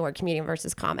too, I like the word comedian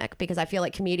versus comic, because I feel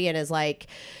like comedian is like,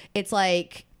 it's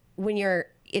like when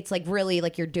it's like really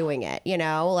like you're doing it,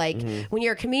 like when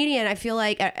you're a comedian, I feel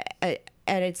like,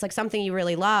 and it's like something you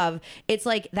really love, it's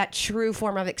like that true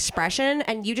form of expression,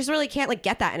 and you just really can't like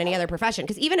get that in any other profession,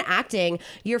 because even acting,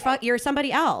 you're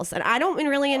somebody else, and I don't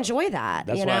really enjoy that.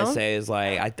 That's what I say is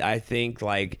like, I think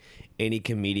like any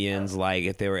comedians, like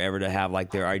if they were ever to have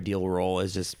like their ideal role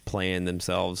is just playing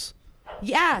themselves.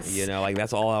 Yes. Like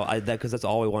that's all because that's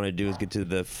all we want to do is get to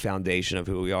the foundation of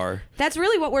who we are. That's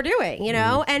really what we're doing,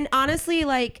 And honestly,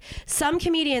 like some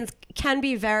comedians can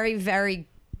be very, very,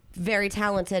 very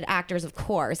talented actors, of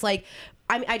course. Like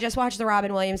I just watched the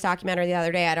Robin Williams documentary the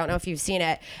other day. I don't know if you've seen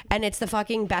it, and it's the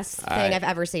fucking best thing I've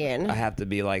ever seen. I have to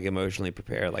be like emotionally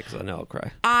prepared, like, 'cause I know I'll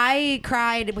cry. I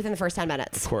cried within the first 10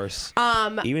 minutes. Of course.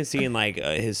 Even seeing like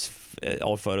his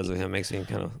old photos of him makes me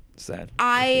kind of sad.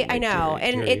 I know,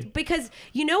 and it because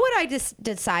you know what I just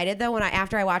decided though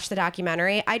after I watched the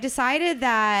documentary, I decided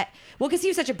that because he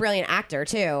was such a brilliant actor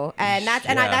too, and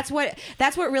that's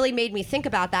what really made me think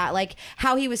about that, like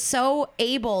how he was so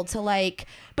able to like,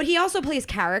 but he also plays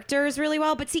characters really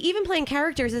well. But see, even playing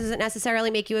characters doesn't necessarily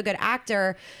make you a good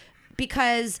actor,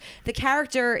 because the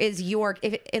character is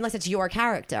unless it's your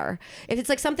character. If it's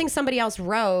like something somebody else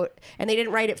wrote and they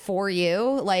didn't write it for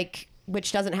you, like,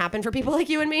 which doesn't happen for people like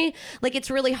you and me, like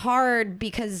it's really hard,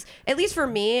 because at least for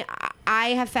me, I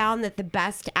have found that the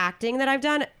best acting that I've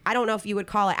done, I don't know if you would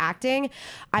call it acting,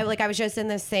 I was just in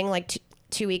this thing like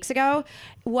 2 weeks ago,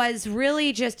 was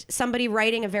really just somebody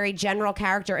writing a very general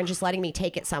character and just letting me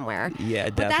take it somewhere. Yeah,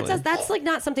 definitely. But that's like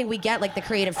not something we get like the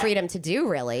creative freedom to do,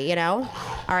 really, All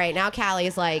right, now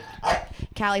Callie's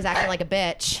acting like a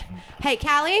bitch. Hey,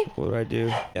 Callie? What do I do?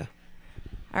 Yeah.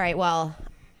 All right, well,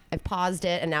 I've paused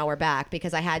it and now we're back,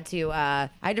 because I had to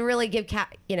really give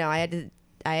I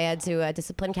had to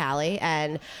discipline Callie,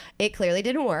 and it clearly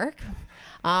didn't work.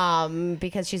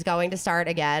 Because she's going to start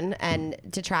again and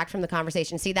detract from the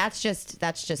conversation. See, that's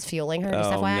just fueling her.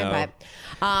 Just FYI. No.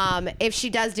 But if she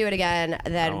does do it again,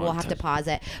 then we'll have to pause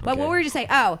it. But Okay. what were you saying?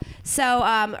 Oh, so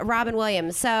Robin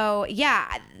Williams. So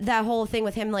yeah, the whole thing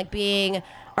with him like being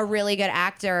a really good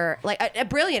actor, like a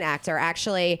brilliant actor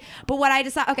actually. But what I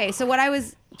decided, okay, so what I'm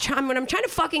trying to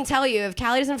fucking tell you, if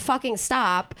Callie doesn't fucking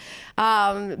stop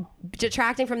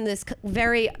detracting from this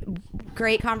very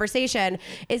great conversation,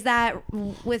 is that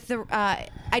with the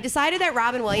I decided that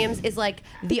Robin Williams is like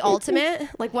the ultimate,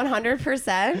 like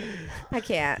 100%. I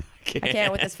can't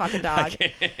with this fucking dog.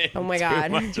 Oh my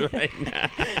god. Much right now.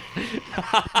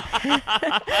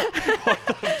 What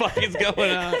the fuck is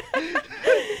going on?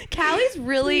 Callie's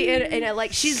really in it,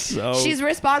 like she's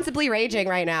responsibly raging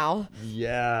right now.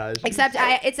 Yeah. Except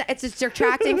it's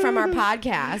detracting from our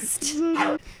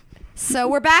podcast. So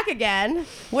we're back again.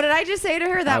 What did I just say to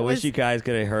her? I wish you guys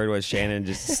could have heard what Shannon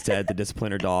just said to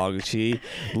discipline her dog. She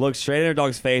looked straight in her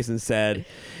dog's face and said,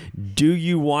 "Do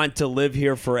you want to live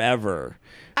here forever?"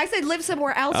 I said live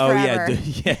somewhere else forever.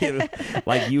 Yeah.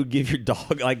 Like you would give your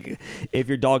dog, like if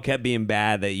your dog kept being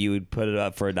bad, that you would put it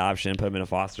up for adoption and put him in a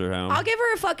foster home. I'll give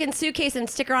her a fucking suitcase and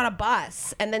stick her on a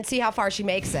bus and then see how far she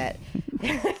makes it.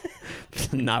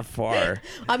 Not far.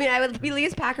 I mean, I would at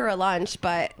least pack her a lunch,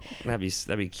 but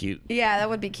that'd be cute. Yeah, that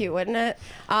would be cute, wouldn't it?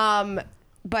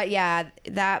 But yeah,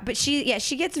 but she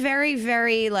gets very,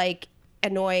 very like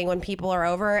annoying when people are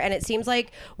over, and it seems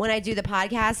like when I do the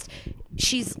podcast,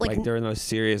 she's like during those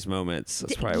serious moments.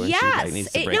 That's probably when she like,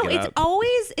 needs to break it up.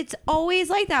 It's always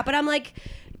like that. But I'm like.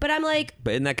 But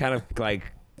isn't that kind of like?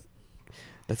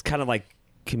 That's kind of like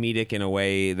comedic in a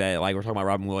way that like we're talking about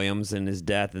Robin Williams and his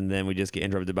death, and then we just get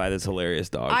interrupted by this hilarious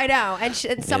dog. I know,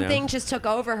 and something just took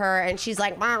over her, and she's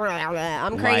like,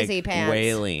 I'm crazy, like pants.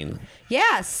 wailing.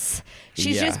 Yes,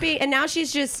 she's just being, and now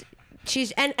she's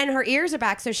and her ears are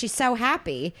back, so she's so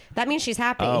happy. That means she's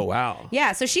happy. Oh wow.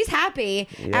 Yeah, so she's happy.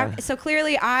 Yeah. So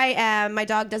clearly, my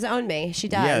dog doesn't own me. She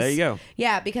does. Yeah, there you go.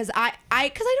 Yeah, because I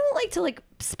don't like to like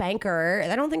spank her.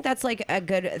 I don't think that's like a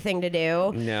good thing to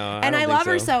do. No, and I love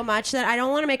her so. so much that I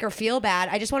don't want to make her feel bad.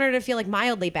 I just want her to feel like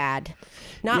mildly bad,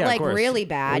 not Yeah, like of course. really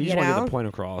bad. Well, you you just want to know. get the point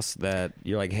across that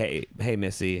you're like, hey,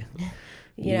 Missy.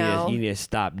 You know. You need to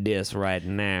stop this right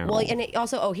now. Well, and it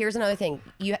also, here's another thing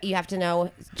you have to know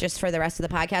just for the rest of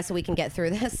the podcast so we can get through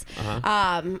this.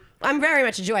 I'm very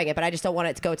much enjoying it, but I just don't want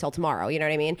it to go till tomorrow. You know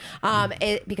what I mean?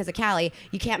 Because of Callie,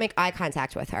 you can't make eye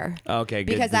contact with her. Okay,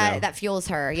 good Because to know. that fuels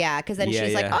her. Yeah, because then Yeah,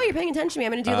 she's like, yeah. "Oh, you're paying attention to me.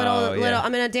 I'm going to do little.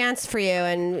 I'm going to dance for you,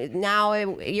 and now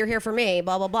you're here for me."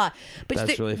 Blah blah blah. But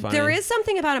That's really funny. there is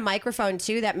something about a microphone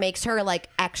too that makes her like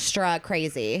extra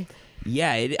crazy.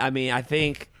 Yeah, I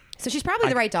think. So she's probably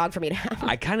the right dog for me to have.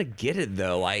 I kind of get it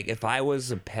though. Like if I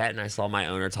was a pet and I saw my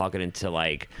owner talking into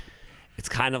like, it's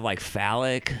kind of like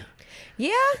phallic. Yeah.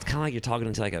 It's kind of like you're talking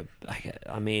into like a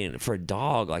I mean, for a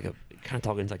dog, like a kind of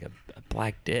talking into like a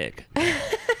black dick.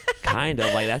 Kind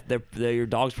of like that. Your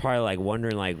dog's probably like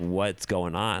wondering like what's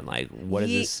going on. Like what is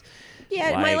this? Yeah,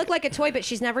 it might look like a toy, but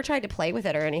she's never tried to play with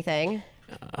it or anything.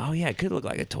 Oh yeah, it could look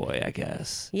like a toy, I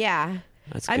guess. Yeah.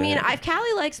 That's I mean, good. if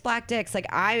Callie likes black dicks, like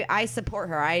I support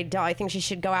her. I think she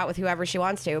should go out with whoever she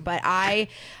wants to, but I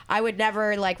would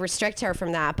never like restrict her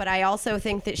from that. But I also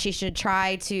think that she should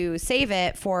try to save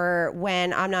it for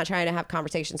when I'm not trying to have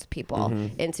conversations with people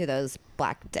into those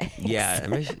black dicks. Yeah, I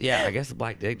mean, I guess the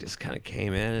black dick just kind of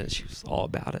came in and she was all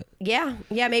about it. Yeah,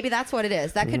 maybe that's what it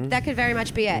is. That could very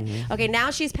much be it. Okay,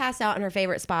 now she's passed out in her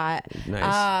favorite spot,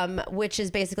 Nice. which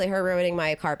is basically her ruining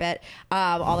my carpet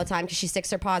all the time because she sticks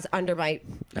her paws under my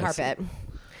carpet.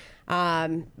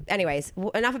 Anyways,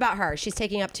 enough about her. She's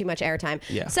taking up too much airtime.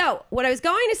 Yeah. So what I was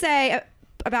going to say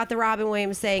about the Robin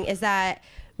Williams thing is that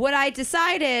what I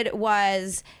decided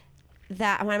was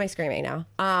that, why am I screaming now?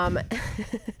 I'm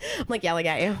like yelling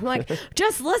at you. I'm like,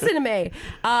 just listen to me.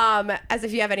 As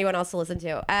if you have anyone else to listen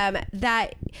to.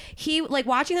 That he, like,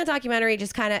 watching that documentary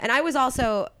just kind of, and I was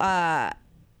also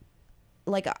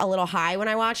like a little high when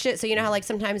I watched it. So you know how like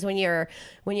sometimes when you're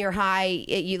high,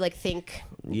 you like think.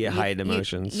 Yeah, heightened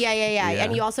emotions. Yeah.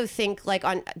 And you also think like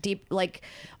on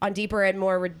deeper and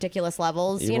more ridiculous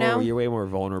levels. You're way more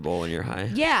vulnerable when you're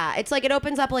high. Yeah, it's like it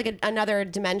opens up like another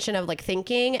dimension of like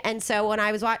thinking. And so when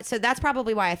I was so that's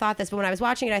probably why I thought this. But when I was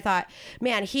watching it, I thought,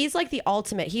 man, he's like the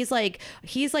ultimate. He's like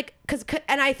because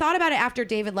and I thought about it after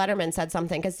David Letterman said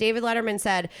something, because David Letterman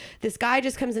said this guy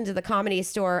just comes into the Comedy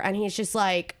Store and he's just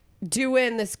like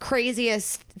doing the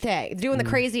craziest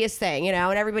thing,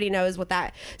 and everybody knows what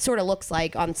that sort of looks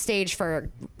like on stage for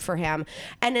him,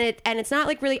 and it's not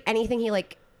like really anything he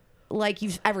like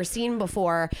you've ever seen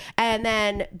before. And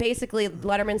then basically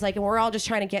Letterman's like, and we're all just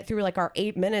trying to get through like our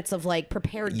 8 minutes of like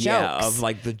prepared jokes. Yeah, of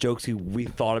like the jokes we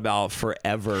thought about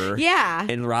forever. Yeah.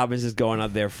 And Robin's just going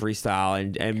up there freestyle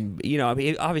and I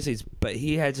mean, obviously but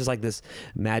he had just like this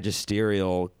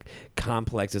magisterial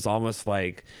complex. It's almost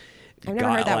like, I've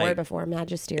never heard that word before,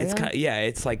 magisterial. It's kind of,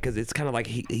 it's like, because it's kind of like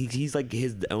he's like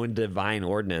his own divine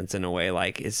ordinance in a way.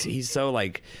 Like he's so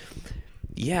like,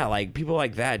 yeah, like people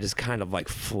like that just kind of like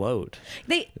float.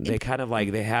 They kind of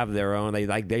like, they have their own,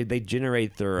 they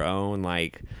generate their own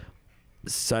like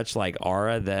such like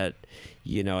aura that,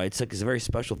 it's like it's a very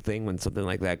special thing when something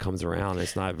like that comes around.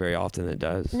 It's not very often it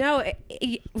does. No,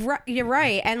 you're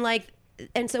right.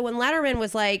 And so when Letterman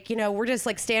was like, we're just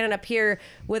like standing up here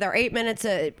with our 8 minutes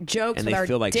of jokes and with our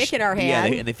like dick in our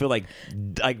hand. Yeah, and they feel like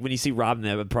when you see Robin,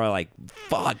 they're probably like,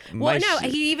 fuck. Well, no,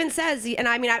 he even says, and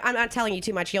I mean, I'm not telling you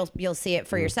too much. You'll see it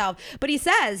for yourself. But he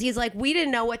says, he's like, we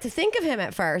didn't know what to think of him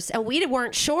at first, and we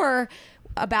weren't sure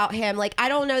about him. Like, I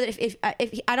don't know that if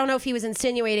I don't know if he was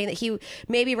insinuating that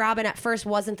maybe Robin at first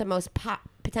wasn't the most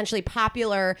potentially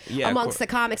popular amongst the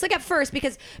comics, like at first,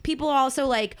 because people are also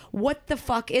like, what the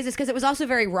fuck is this? Because it was also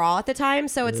very raw at the time,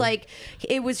 so it's like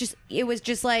it was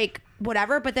just like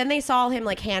whatever. But then they saw him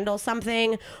like handle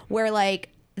something where like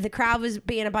the crowd was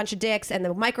being a bunch of dicks and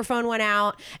the microphone went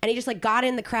out and he just like got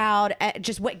in the crowd,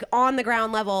 just went on the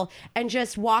ground level and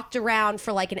just walked around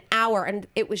for like an hour, and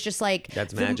it was just like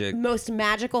that's the magic. Most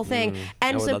magical thing.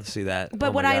 And I would love to see that.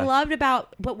 But what I loved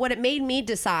but what it made me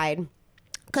decide,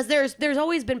 because there's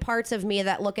always been parts of me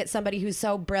that look at somebody who's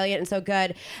so brilliant and so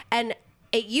good, and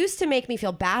it used to make me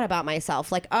feel bad about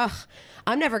myself, like, ugh,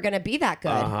 I'm never gonna be that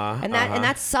good, and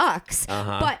that sucks.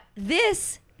 But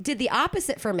this did the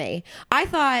opposite for me. I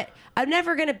thought I'm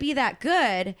never going to be that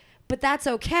good, but that's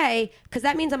okay because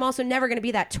that means I'm also never going to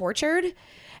be that tortured.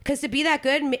 Because to be that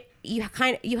good, you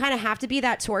kind of have to be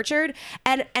that tortured,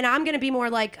 and I'm going to be more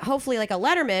like hopefully like a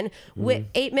Letterman with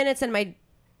 8 minutes and my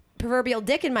proverbial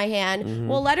dick in my hand.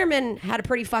 Well, Letterman had a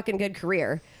pretty fucking good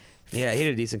career. Yeah, he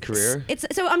had a decent career.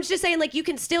 So I'm just saying, like, you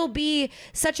can still be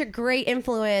such a great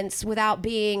influence without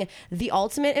being the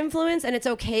ultimate influence, and it's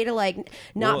okay to like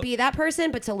not be that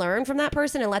person, but to learn from that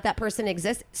person and let that person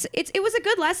exist. It was a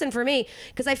good lesson for me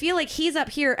because I feel like he's up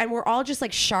here and we're all just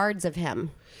like shards of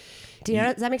him. Do you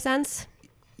know? Does that make sense?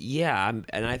 Yeah,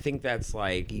 and I think that's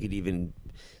like you could even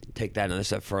take that another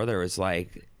step further. It's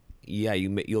like, yeah,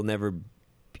 you'll never.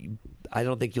 I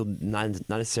don't think you'll not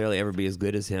necessarily ever be as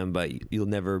good as him, but you'll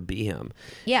never be him.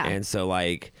 Yeah. And so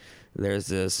like, there's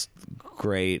this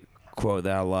great quote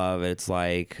that I love. It's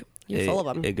like, you're full of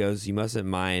them. It goes, "You mustn't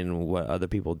mind what other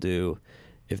people do.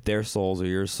 If their souls or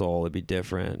your soul, it'd be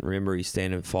different. Remember, you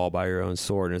stand and fall by your own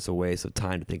sword, and it's a waste of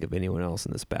time to think of anyone else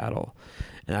in this battle."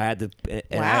 And I had to,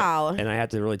 and I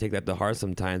had to really take that to heart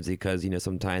sometimes because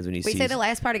sometimes when you say the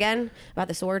last part again about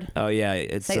the sword. Oh yeah,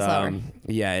 it's say slower.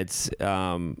 Yeah, it's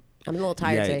I'm a little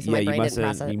tired today, so my brain didn't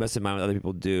process it. You mustn't mind what other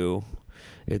people do.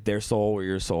 If their soul or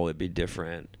your soul, it'd be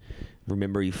different.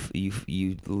 Remember,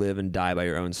 you live and die by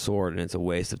your own sword, and it's a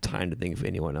waste of time to think of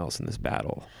anyone else in this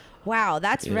battle. Wow,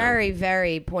 that's very,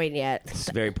 very poignant. It's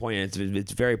very poignant.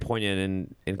 It's very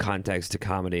poignant in context to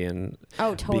comedy. And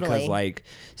oh, totally. Because, like,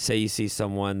 say you see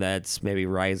someone that's maybe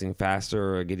rising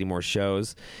faster or getting more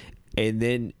shows, and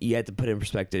then you have to put it in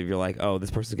perspective. You're like, oh, this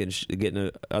person's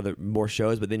getting more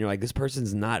shows, but then you're like, this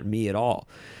person's not me at all.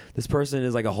 This person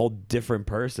is like a whole different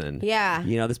person. Yeah.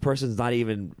 This person's not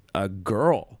even a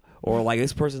girl, or like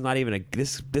this person's not even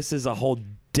this is a whole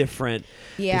different.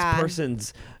 Yeah. This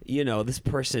person's. This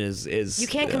person is. You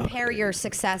can't compare your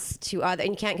success to other,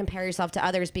 and you can't compare yourself to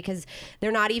others because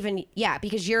they're not even. Yeah,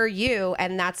 because you're you,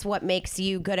 and that's what makes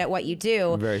you good at what you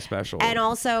do. Very special. And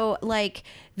also, like,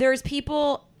 there's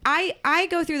people. I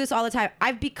go through this all the time.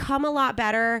 I've become a lot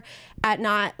better at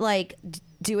not like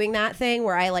doing that thing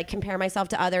where I like compare myself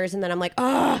to others and then I'm like,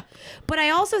 ugh. But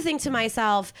I also think to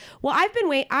myself, well,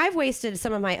 I've wasted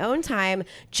some of my own time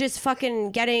just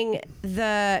fucking getting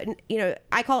the,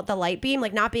 I call it the light beam,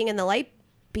 like not being in the light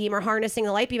beam or harnessing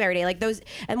the light beam every day, like those.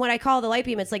 And what I call the light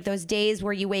beam, it's like those days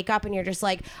where you wake up and you're just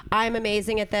like, I'm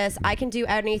amazing at this, I can do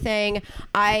anything,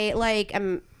 I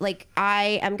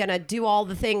am gonna do all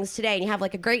the things today, and you have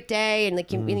like a great day and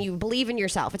like and you believe in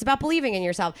yourself. It's about believing in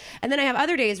yourself. And then I have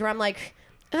other days where I'm like,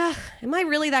 ugh, am I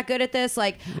really that good at this?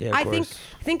 Like, yeah, I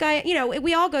think I,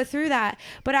 we all go through that,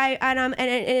 but and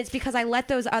it's because I let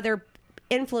those other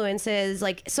influences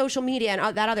like social media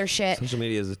and that other shit. Social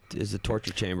media is a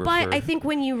torture chamber. But I think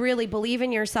when you really believe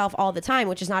in yourself all the time,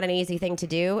 which is not an easy thing to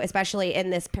do, especially in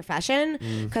this profession,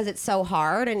 because it's so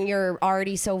hard and you're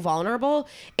already so vulnerable,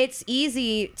 it's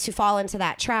easy to fall into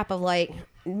that trap of like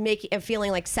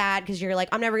feeling like sad because you're like,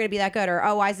 I'm never gonna be that good, or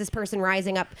oh, why is this person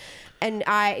rising up and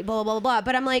I blah blah blah blah.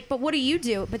 But I'm like, but what do you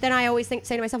do? But then I always say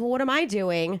to myself, well, what am I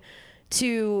doing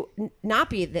to not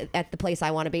be at the place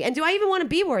I want to be? And do I even want to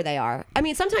be where they are? I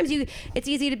mean, sometimes it's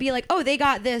easy to be like, oh, they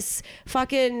got this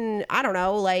fucking, I don't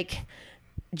know, like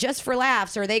Just for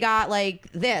Laughs, or they got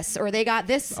like this, or they got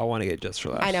this. I want to get Just for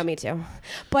Laughs. I know, me too.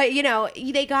 But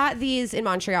they got these in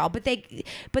Montreal,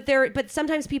 but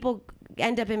sometimes people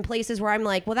end up in places where I'm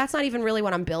like, well, that's not even really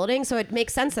what I'm building, so it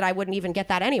makes sense that I wouldn't even get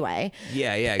that anyway.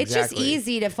 Yeah, exactly. It's just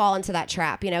easy to fall into that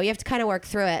trap. You have to kind of work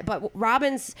through it. But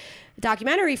Robin's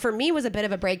documentary for me was a bit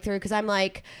of a breakthrough because I'm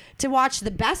like, to watch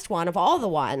the best one of all the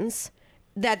ones,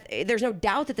 that there's no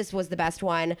doubt that this was the best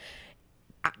one.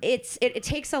 It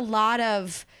takes a lot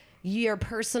of your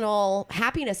personal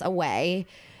happiness away.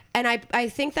 And I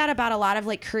think that about a lot of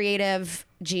like creative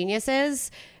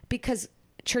geniuses, because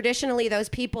traditionally those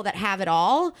people that have it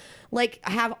all, like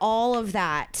have all of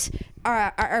that,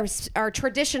 are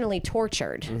traditionally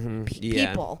tortured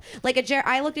people. Like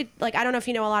I looked at, like, I don't know if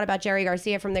you know a lot about Jerry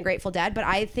Garcia from the Grateful Dead, but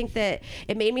I think that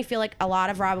it made me feel like a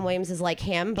lot of Robin Williams is like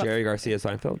him. But Jerry Garcia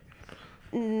Seinfeld?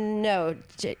 No,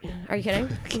 are you kidding?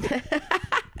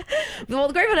 Well,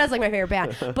 the Grateful Dead is like my favorite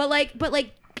band, but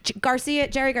like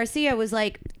Jerry Garcia was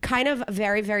like kind of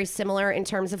very, very similar in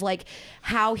terms of like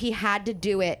how he had to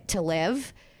do it to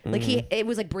live. Like it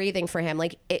was like breathing for him.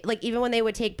 Like even when they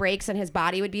would take breaks and his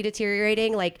body would be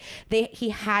deteriorating, like he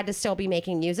had to still be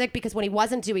making music, because when he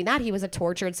wasn't doing that, he was a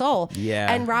tortured soul.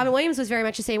 Yeah. And Robin Williams was very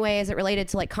much the same way as it related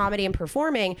to like comedy and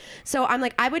performing. So I'm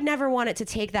like, I would never want it to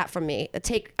take that from me,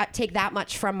 take that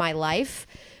much from my life.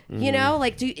 You know,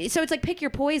 like, so it's like pick your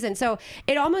poison. So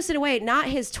it almost in a way, not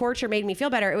his torture made me feel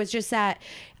better. It was just that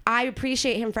I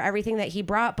appreciate him for everything that he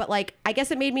brought, but like, I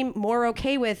guess it made me more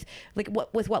okay with like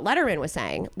what Letterman was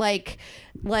saying. Like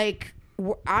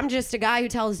I'm just a guy who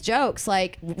tells jokes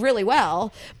like really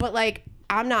well, but like,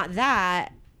 I'm not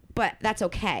that, but that's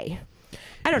okay.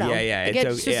 I don't know. Yeah. It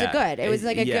was like a good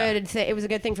it was a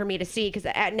good thing for me to see, because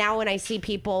now when I see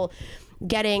people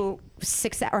getting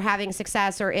success or having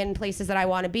success or in places that I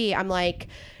want to be, I'm like,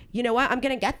 you know what? I'm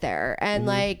going to get there. And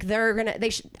like,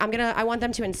 I want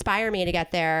them to inspire me to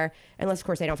get there. Unless of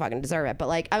course they don't fucking deserve it. But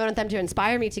like, I want them to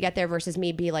inspire me to get there versus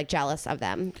me be like jealous of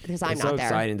them because I'm not there. It's so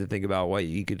exciting to think about what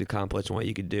you could accomplish and what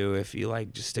you could do if you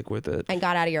like just stick with it. And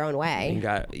got out of your own way.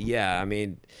 I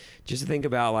mean, just to think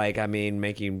about like, I mean,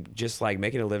 making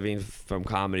a living from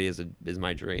comedy is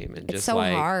my dream. And it's just so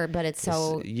like, hard, but it's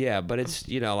so. But it's,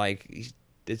 you know, like,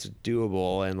 it's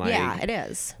doable and like. Yeah, it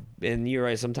is. And you're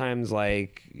right. Sometimes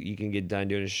like you can get done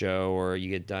doing a show or you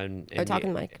get done.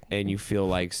 Talking Mike. And you feel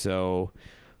like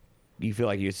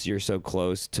you're so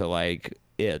close to like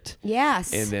it.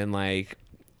 Yes. And then like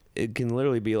it can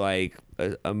literally be like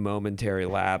a momentary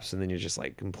lapse, and then you're just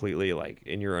like completely like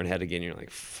in your own head again. You're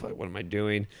like, fuck, what am I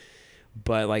doing?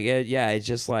 But like it's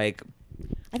just like.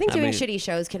 I think doing shitty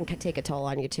shows can take a toll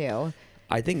on you too.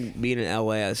 I think being in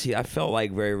LA, I felt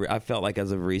like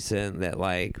as of recent that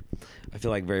like I feel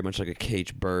like very much like a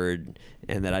caged bird,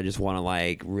 and that I just want to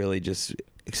like really just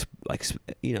like,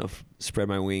 you know, spread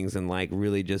my wings and like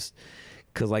really just,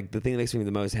 because like the thing that makes me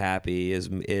the most happy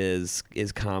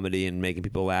is comedy and making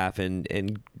people laugh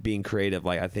and being creative.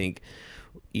 Like I think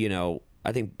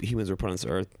humans were put on this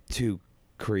earth to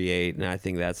create, and I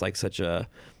think that's like such a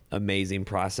amazing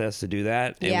process to do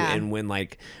that. And when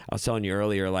like I was telling you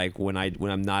earlier, like when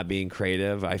I'm not being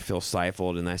creative, I feel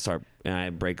stifled and I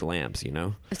break lamps, you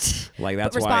know. Like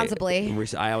that's responsibly.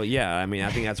 I mean,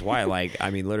 I think that's why. Like,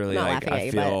 I mean, literally, like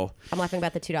I feel. I'm laughing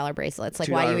about the $2 bracelets. Like,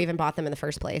 why you even bought them in the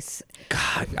first place?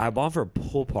 God, I bought for a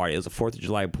pool party. It was a 4th of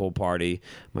July pool party.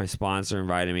 My sponsor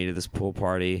invited me to this pool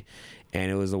party,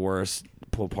 and it was the worst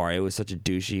pool party. It was such a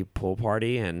douchey pool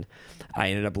party, and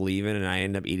I ended up leaving, and I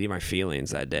ended up eating my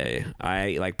feelings that day. I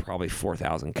ate like probably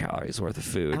 4,000 calories worth of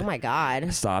food. Oh my God. I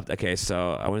stopped. Okay,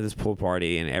 so I went to this pool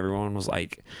party, and everyone was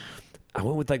like, I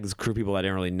went with like this crew of people I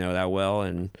didn't really know that well,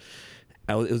 and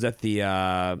it was at the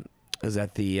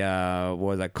what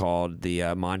was that called? The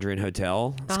Mondrian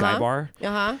Hotel Sky Bar.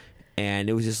 And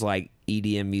it was just like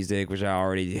EDM music, which I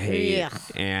already hate. Yeah.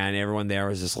 And everyone there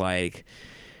was just like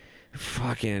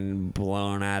fucking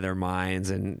blown out of their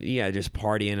minds and just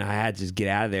partying. I had to just get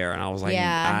out of there, and I was like,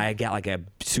 I got like a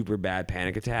super bad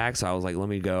panic attack, so I was like, let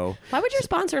me go. Why would your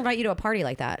sponsor invite you to a party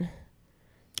like that?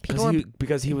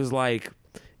 Because he was like,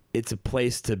 it's a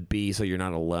place to be so you're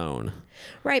not alone.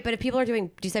 Right, but if people are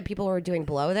doing, you said people were doing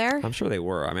blow there? I'm sure they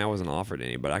were. I mean, I wasn't offered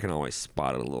any, but I can always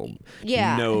spot it a little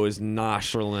nose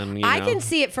nostril-ing, you know? I can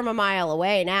see it from a mile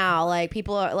away now. Like,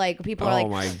 people are like, oh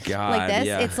my God. Like this.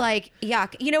 Yeah. It's like,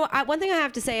 yuck. You know, one thing I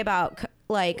have to say about,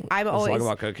 like, Let's talk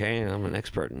about cocaine. I'm an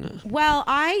expert in it. Well,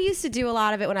 I used to do a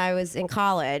lot of it when I was in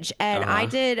college, and I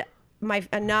did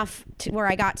enough to where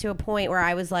I got to a point where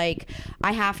I was like,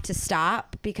 I have to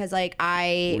stop because like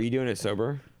Were you doing it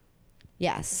sober?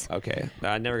 Yes. Okay.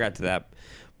 I never got to that.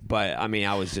 But I mean,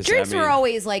 I was just drinks were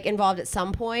always like involved at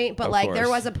some point, but like there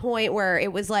was a point where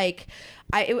it was like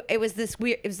it was this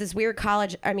weird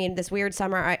college. I mean, this weird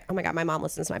summer. Oh my God, my mom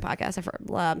listens to my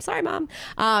podcast. Sorry, Mom.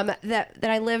 That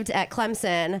I lived at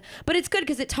Clemson, but it's good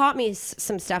because it taught me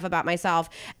some stuff about myself.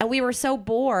 And we were so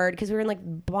bored because we were in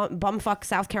like bumfuck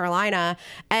South Carolina,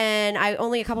 and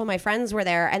only a couple of my friends were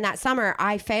there. And that summer,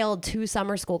 I failed 2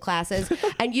 summer school classes,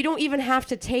 and you don't even have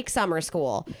to take summer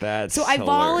school. So I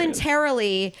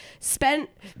voluntarily spent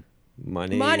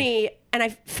money and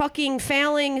I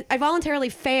voluntarily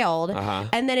failed,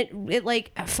 and then it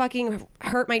like fucking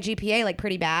hurt my GPA like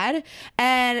pretty bad,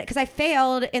 and because I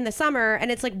failed in the summer,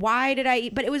 and it's like, why did I?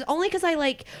 But it was only because I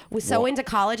like was so into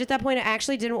college at that point. I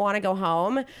actually didn't want to go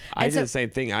home. I did the same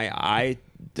thing. I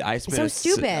spent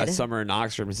a summer in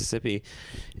Oxford, Mississippi,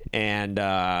 and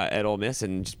at Ole Miss,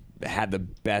 and just had the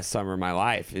best summer of my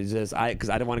life. It's just because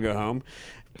I didn't want to go home.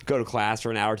 Go to class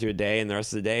for an hour or 2 a day, and the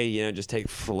rest of the day, just take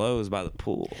flows by the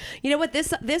pool. You know what?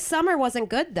 This summer wasn't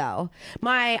good though.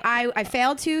 I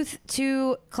failed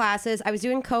 2 classes. I was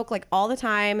doing coke like all the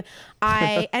time.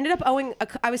 I ended up owing.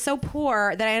 I was so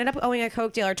poor that I ended up owing a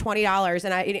coke dealer $20,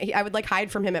 and I would like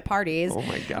hide from him at parties. Oh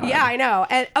my God. Yeah, I know.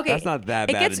 And okay, that's not that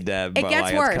bad, Deb. It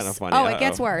gets worse. Kind of funny. Oh, it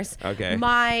gets worse. Okay.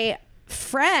 My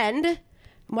friend.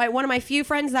 One of my few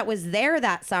friends that was there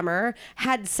that summer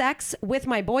had sex with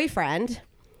my boyfriend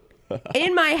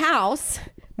in my house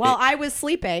while I was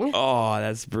sleeping. Oh,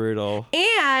 that's brutal.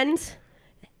 And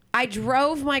I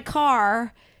drove my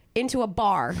car into a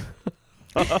bar.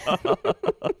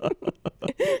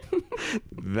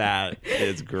 That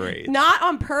is great. Not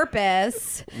on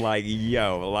purpose. Like,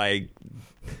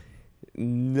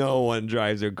 no one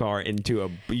drives their car into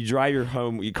you drive your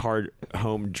car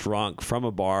home drunk from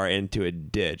a bar into a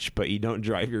ditch, but you don't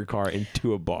drive your car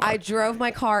into a bar. I drove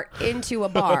my car into a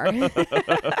bar.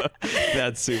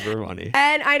 That's super funny.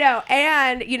 And I know.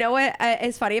 And you know what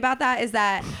is funny about that is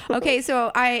that, okay,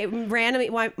 so I randomly,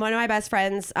 one of my best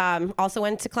friends also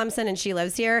went to Clemson, and she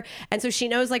lives here. And so she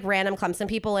knows like random Clemson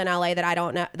people in LA that I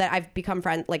don't know, that I've become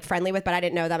friendly with, but I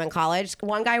didn't know them in college.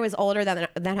 One guy was older than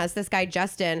us, this guy,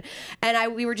 Justin.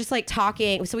 And we were just like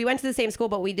talking. So we went to the same school,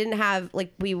 but we didn't have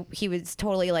he was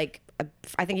totally like,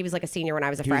 I think he was like a senior when I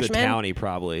was a freshman. He was a townie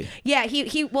probably. Yeah.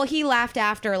 He left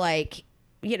after like,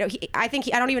 you know, I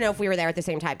don't even know if we were there at the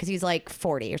same time because he's like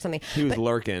 40 or something. He was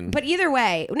lurking. But either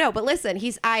way, no, but listen,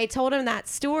 I told him that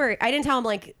story. I didn't tell him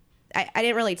like, I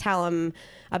didn't really tell him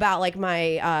about like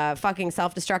my fucking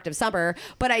self-destructive summer,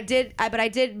 but I did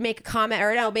make a comment,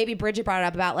 or no, maybe Bridget brought it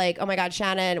up about like, oh my God,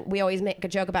 Shannon, we always make a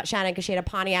joke about Shannon because she had a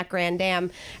Pontiac Grand Am,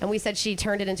 and we said she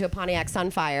turned it into a Pontiac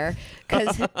Sunfire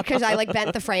because I like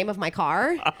bent the frame of my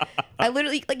car. I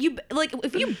literally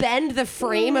if you bend the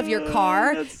frame of your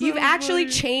car, you've actually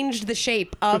changed the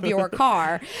shape of your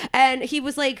car. And he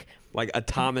was like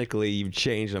atomically, you've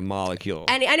changed a molecule.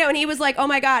 And I know, and he was like, "Oh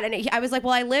my God!" And I was like,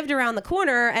 "Well, I lived around the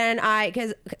corner, and I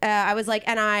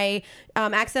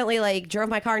accidentally like drove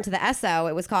my car into the Esso.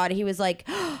 It was called." And he was like,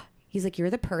 "He's like, you're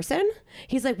the person."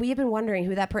 He's like, "We have been wondering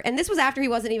who that person." And this was after he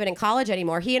wasn't even in college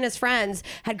anymore. He and his friends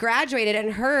had graduated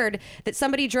and heard that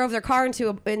somebody drove their car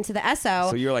into the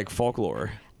Esso. So you're like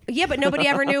folklore. Yeah, but nobody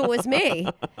ever knew it was me.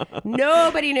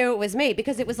 Nobody knew it was me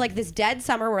because it was like this dead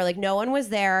summer where like no one was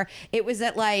there. It was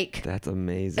at like... That's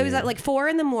amazing. It was at like 4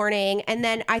 a.m. and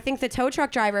then I think the tow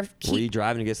truck driver... Were you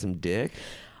driving to get some dick?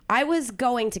 I was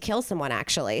going to kill someone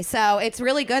actually. So it's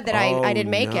really good that I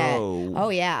didn't make it. Oh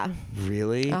yeah.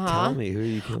 Really? Uh-huh. Tell me, who are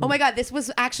you killing? Oh my God, this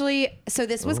was actually... So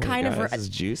this was kind of... This is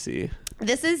juicy.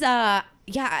 This is...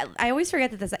 Yeah, I always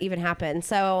forget that this even happened.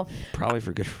 So probably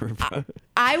for good for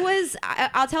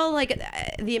I'll tell like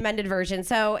the amended version.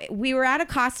 So we were at a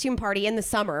costume party in the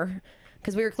summer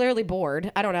because we were clearly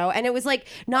bored. I don't know. And it was like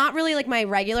not really like my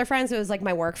regular friends. It was like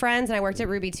my work friends. And I worked at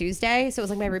Ruby Tuesday. So it was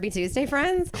like my Ruby Tuesday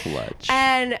friends. Clutch.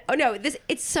 And oh no,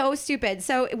 it's so stupid.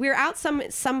 So we were out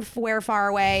somewhere far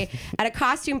away at a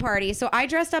costume party. So I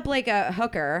dressed up like a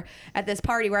hooker at this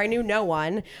party where I knew no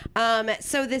one.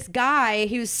 So this guy,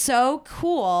 he was so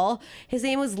cool. His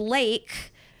name was Lake.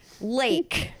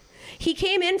 He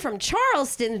came in from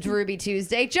Charleston to Ruby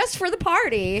Tuesday just for the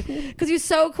party because he was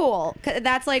so cool.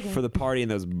 That's like for the party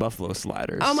and those buffalo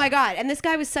sliders. Oh my God! And this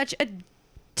guy was such a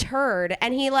turd,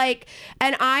 and he like,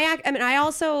 and I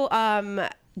also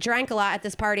drank a lot at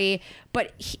this party,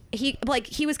 but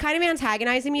he was kind of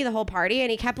antagonizing me the whole party,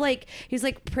 and he was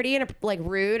like pretty like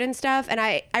rude and stuff. And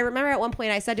I remember at one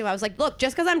point I said to him, I was like, look,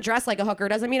 just because I'm dressed like a hooker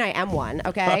doesn't mean I am one,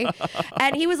 okay?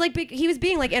 And he was like, he was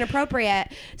being like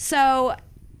inappropriate. So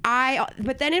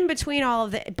but then in between all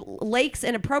of the Lake's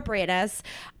inappropriateness,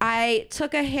 I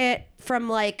took a hit from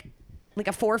like a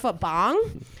 4-foot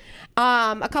bong.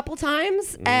 A couple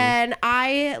times, and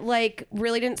I like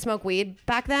really didn't smoke weed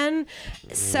back then.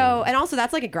 So, and also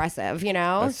that's like aggressive, you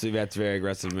know. That's very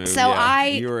aggressive move. So yeah.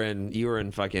 You were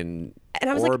in fucking and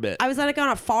I was orbit. Like, I was like on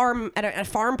a farm at a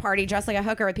farm party dressed like a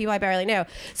hooker with people I barely knew.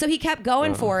 So he kept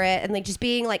going for it and like just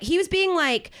being like, he was being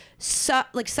like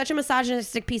such a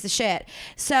misogynistic piece of shit.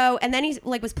 So, and then he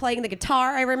like was playing the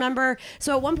guitar, I remember.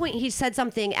 So at one point he said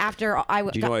something after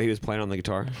Do you know what he was playing on the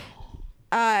guitar?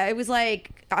 It was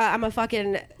like I'm a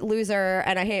fucking loser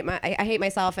and I hate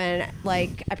myself and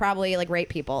like I probably like rape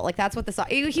people. Like that's what the song.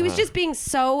 He was just being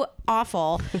so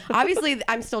awful. Obviously,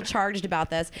 I'm still charged about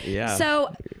this. Yeah.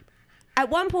 So at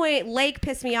one point, Lake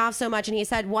pissed me off so much, and he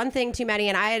said one thing too many,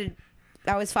 and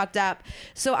I was fucked up.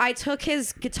 So I took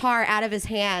his guitar out of his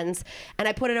hands and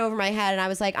I put it over my head and I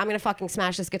was like, I'm going to fucking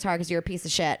smash this guitar because you're a piece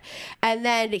of shit. And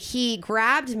then he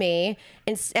grabbed me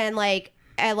and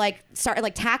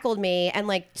tackled me and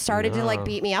like started to like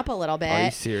beat me up a little bit. Are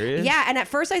you serious? Yeah. And at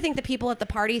first I think the people at the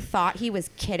party thought he was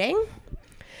kidding.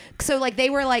 So like they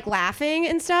were like laughing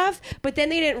and stuff, but then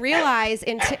they didn't realize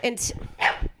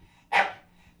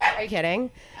are you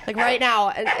kidding? Like right now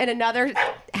in another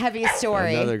heavy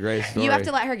story. Another great story. You have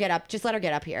to let her get up. Just let her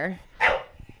get up here.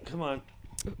 Come on.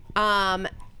 Come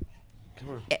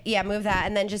on. Yeah, move that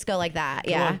and then just go like that.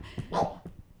 Yeah.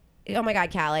 Oh my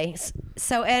God, Callie.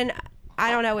 So, and I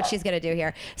don't know what she's going to do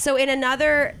here. So in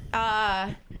another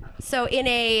So in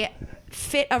a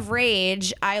fit of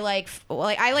rage, I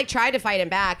tried to fight him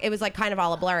back. It was like kind of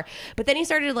all a blur. But then he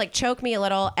started to like choke me a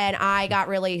little, and I got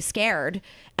really scared,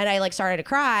 and I like started to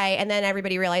cry, and then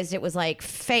everybody realized it was like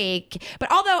fake. But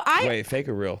although Wait, fake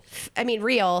or real? I mean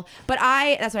real, but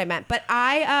that's what I meant. But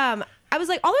I was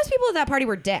like, all those people at that party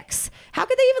were dicks. How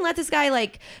could they even let this guy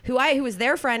like who was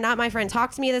their friend, not my friend,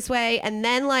 talk to me this way, and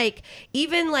then like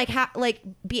even like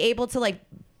be able to like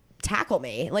tackle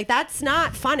me? Like, that's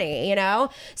not funny, you know?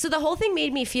 So the whole thing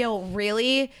made me feel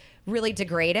really, really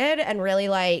degraded and really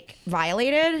like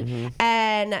violated. Mm-hmm.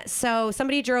 And so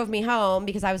somebody drove me home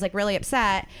because I was like really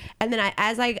upset. And then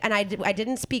I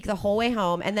didn't speak the whole way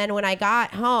home. And then when I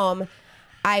got home,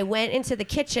 I went into the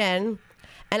kitchen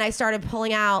and I started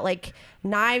pulling out like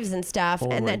knives and stuff.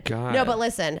 Oh and my then God. No, but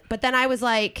listen. But then I was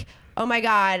like, oh my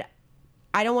God,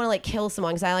 I don't want to like kill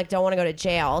someone because I like don't want to go to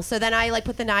jail. So then I like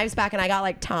put the knives back and I got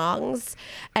like tongs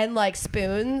and like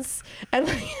spoons and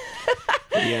like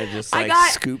yeah, just like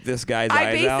scoop this guy's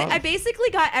eyes out. I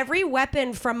basically got every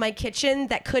weapon from my kitchen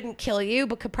that couldn't kill you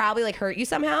but could probably like hurt you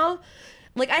somehow.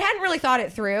 Like, I hadn't really thought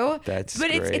it through. But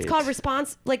it's called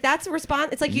response. Like, that's a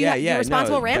response. It's like you're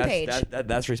responsible rampage.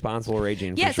 That's responsible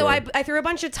raging. Yeah. For so sure. I threw a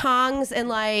bunch of tongs and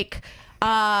like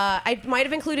I might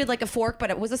have included like a fork, but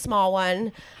it was a small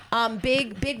one.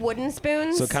 Big wooden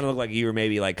spoons. So it kind of looked like you were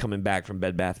maybe like coming back from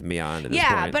Bed Bath & Beyond at this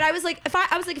point. But I was like, if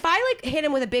I hit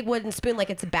him with a big wooden spoon like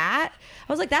it's a bat,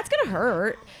 I was like, that's gonna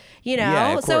hurt, you know.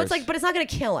 Yeah, of so course. it's like, but it's not gonna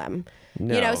kill him.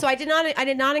 No. You know, so I did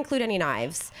not include any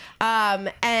knives,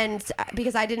 and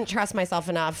because I didn't trust myself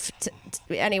enough to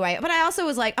anyway. But I also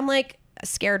was like, I'm like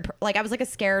scared, like I was like a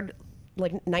scared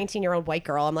like 19-year-old white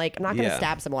girl. I'm like, I'm not gonna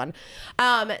stab someone.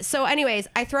 So anyways,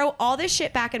 I throw all this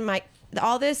shit back in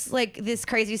all this like this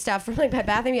crazy stuff from like Bed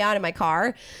Bath & Beyond in my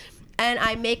car. And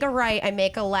I make a right, I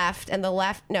make a left, and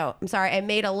I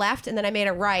made a left and then I made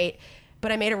a right,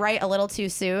 but I made a right a little too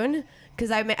soon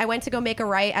because I went to go make a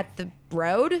right at the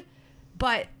road,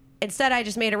 but instead I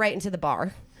just made a right into the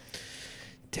bar.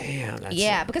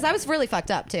 Damn. Because I was really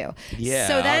fucked up too. Yeah.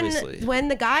 So then obviously. when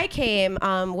the guy came,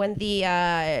 when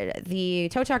the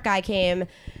tow truck guy came,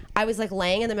 I was like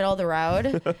laying in the middle of the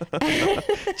road.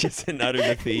 Just in utter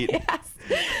defeat. Yes.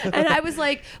 And I was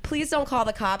like, please don't call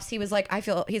the cops. He was like,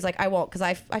 he's like, I won't, because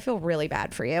I feel really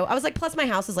bad for you. I was like, plus my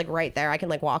house is like right there. I can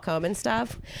like walk home and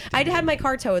stuff. I'd had my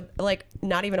car towed like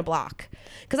not even a block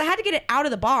because I had to get it out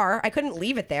of the bar. I couldn't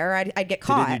leave it there. I'd get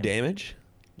caught. Did it do damage?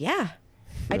 Yeah.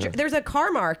 There's a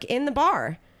car mark in the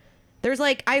bar. There's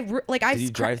like Did you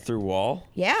drive through wall?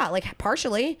 Yeah, like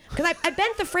partially because I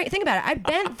bent the frame. Think about it. I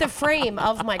bent the frame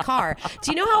of my car.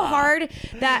 Do you know how hard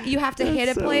that you have to hit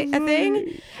a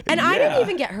thing? And I didn't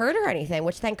even get hurt or anything,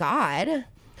 which thank God.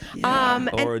 Yeah.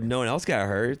 Or no one else got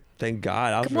hurt. Thank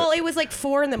God. Well, it was like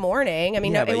 4 a.m. I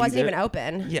mean, it wasn't even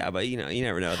open. Yeah, but you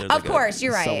never know. There's of course,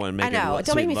 you're right. I know.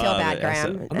 Don't make me feel bad,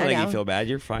 Graham. I'm not making you feel bad.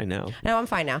 You're fine now. No, I'm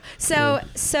fine now. So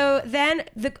then,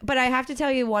 but I have to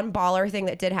tell you one baller thing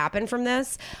that did happen from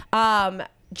this.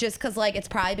 Just because like it's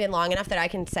probably been long enough that I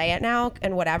can say it now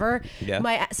and whatever.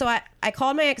 Yeah. So I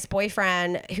called my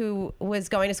ex-boyfriend who was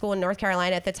going to school in North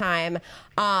Carolina at the time.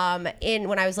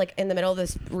 When I was like in the middle of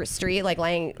this street, like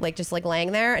laying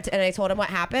there, and I told him what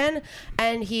happened,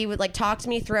 and he would like talk to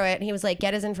me through it, and he was like,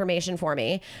 get his information for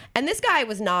me. And this guy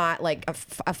was not like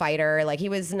a fighter, like he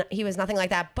was nothing like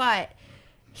that, but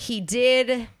he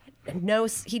did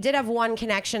have one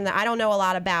connection that I don't know a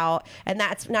lot about, and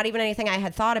that's not even anything I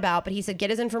had thought about, but he said get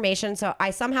his information. So I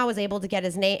somehow was able to get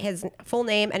his full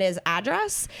name and his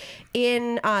address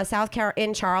in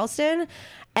in Charleston,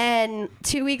 and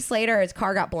 2 weeks later his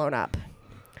car got blown up.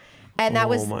 And that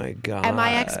was, my God. And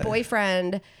my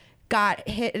ex-boyfriend got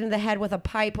hit in the head with a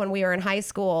pipe when we were in high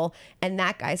school, and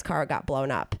that guy's car got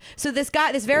blown up. So this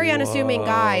very unassuming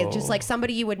guy, just like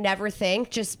somebody you would never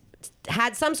think, just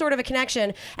had some sort of a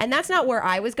connection, and that's not where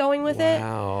I was going with it.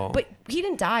 But he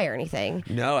didn't die or anything.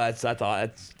 No,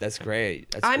 that's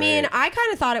great. I mean, I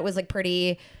kind of thought it was like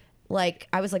pretty. Like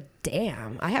I was like,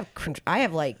 damn, I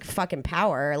have like fucking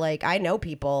power. Like I know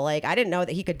people. Like I didn't know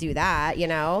that he could do that. You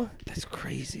know. That's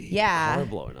crazy. Yeah. Car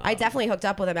blowing up. I definitely hooked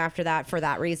up with him after that for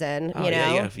that reason. Oh, you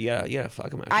know. Yeah, you gotta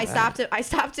fuck him. I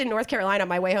stopped in North Carolina on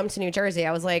my way home to New Jersey.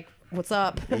 I was like, what's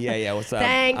up? Yeah, what's up?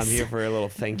 Thanks. I'm here for a little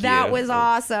thank you. That was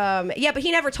awesome. Yeah, but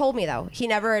he never told me though. He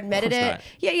never admitted it. Not.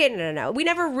 Yeah, no. We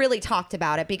never really talked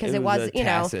about it because it was you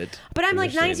know. But I'm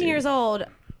like 19 years old.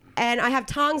 And I have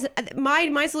tongs.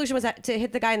 My solution was to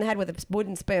hit the guy in the head with a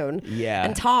wooden spoon. Yeah.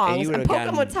 And tongs. And poke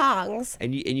him with tongs.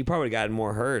 And you probably would have gotten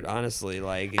more hurt, honestly.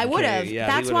 Like I would have. Yeah,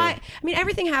 that's why. I mean,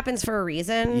 everything happens for a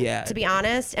reason. Yeah. To be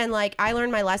honest, and like I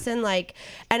learned my lesson. Like,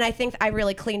 and I think I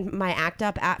really cleaned my act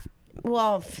up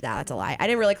Well, that's a lie. I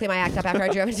didn't really clean my act up after I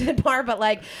drove into the bar, but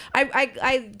like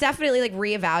I definitely like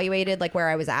reevaluated like where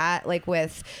I was at, like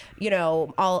with, you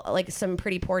know, all like some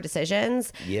pretty poor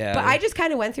decisions. Yeah. But I just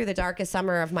kind of went through the darkest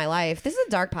summer of my life. This is a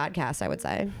dark podcast, I would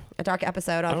say. A dark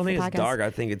episode of I don't think the it's podcast. dark.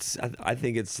 I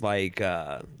think it's like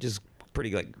just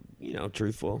pretty like, you know,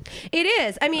 truthful. It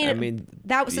is. I mean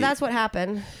that's what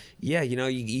happened. Yeah, you know,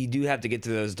 you do have to get to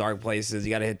those dark places. You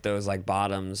got to hit those like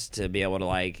bottoms to be able to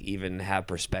like even have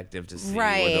perspective to see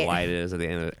where the light is at the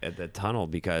end of the tunnel,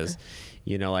 because,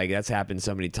 you know, like that's happened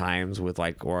so many times with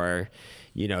like, or,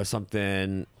 you know,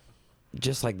 something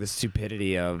just like the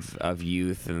stupidity of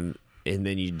youth, and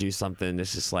then you do something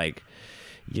that's just like,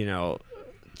 you know,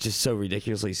 just so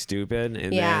ridiculously stupid,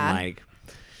 and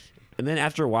then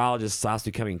after a while it just stops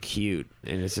becoming cute,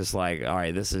 and it's just like, all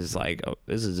right, this is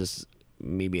just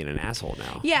me being an asshole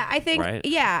now. Yeah, I think. Right?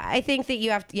 Yeah, I think that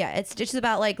you have to. Yeah, it's just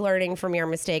about like learning from your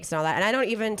mistakes and all that. And I don't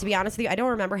even, to be honest with you, I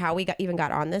don't remember how we even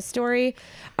got on this story.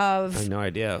 I have no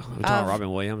idea. We talked about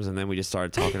Robin Williams, and then we just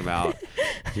started talking about,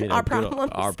 you know, our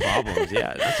problems. Our problems.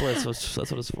 Yeah, that's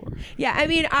what it's for. Yeah, I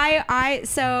mean,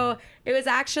 so it was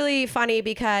actually funny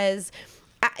because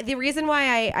the reason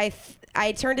why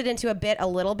I turned it into a bit a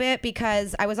little bit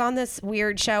because I was on this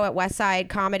weird show at West Side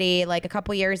Comedy like a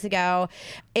couple years ago.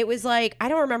 It was like, I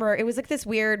don't remember. It was like this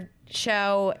weird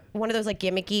show, one of those like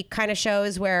gimmicky kind of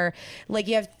shows where like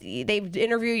they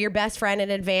interview your best friend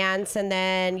in advance, and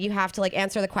then you have to like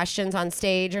answer the questions on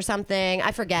stage or something.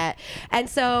 I forget. And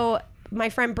so my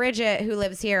friend Bridget, who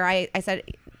lives here, I said,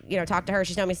 you know, talk to her.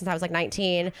 She's known me since I was like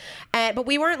 19, but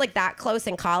we weren't like that close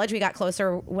in college. We got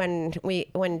closer when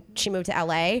she moved to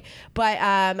LA.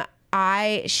 But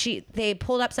they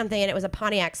pulled up something, and it was a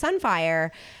Pontiac Sunfire,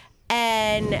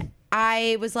 and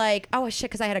I was like, oh shit,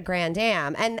 because I had a Grand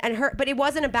Am, but it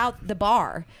wasn't about the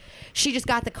bar. She just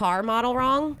got the car model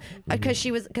wrong because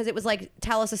it was like,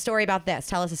 tell us a story about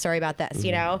this,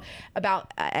 you know,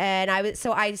 and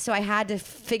I had to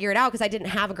figure it out because I didn't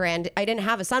have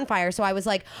a Sunfire. So I was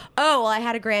like, oh, well, I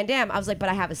had a Grand Am. I was like, but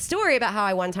I have a story about how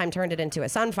I one time turned it into a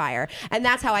Sunfire. And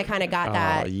that's how I kind of got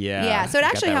that. Yeah. Yeah. So it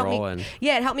actually helped rolling. me.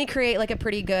 Yeah. It helped me create like a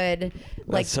pretty good,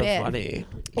 like, that's so bit. funny.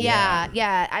 Yeah.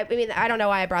 Yeah. I mean, I don't know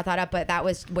why I brought that up, but that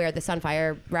was where the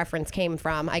Sunfire reference came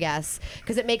from, I guess,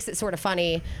 because it makes it sort of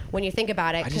funny when you think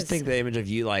about it. I just think the image of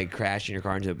you like crashing your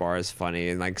car into the bar is funny,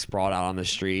 and like sprawled out on the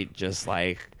street, just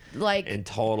like in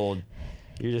total.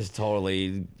 You're just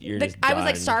totally. I was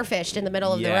like starfished in the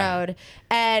middle of the road,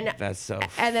 and that's so.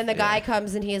 And then the guy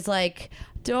comes and he's like,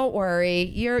 "Don't worry,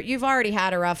 you've already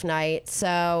had a rough night,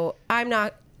 so I'm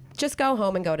not. Just go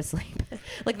home and go to sleep."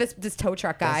 Like this tow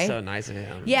truck guy. That's so nice of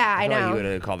him. Yeah, I know. Like you would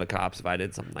have called the cops if I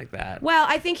did something like that. Well,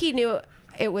 I think he knew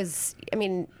it was. I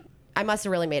mean, I must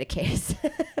have really made a case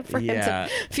for him to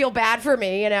feel bad for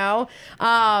me, you know?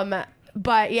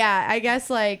 But yeah, I guess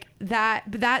like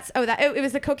it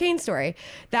was the cocaine story.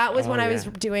 That was when I was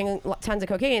doing tons of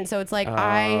cocaine. So it's like,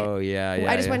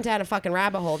 I just went down a fucking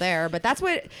rabbit hole there, but that's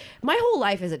what my whole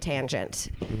life is, a tangent.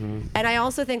 Mm-hmm. And I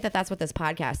also think that that's what this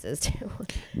podcast is too.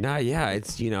 No, yeah.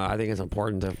 It's, you know, I think it's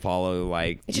important to follow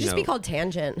like, it should just be called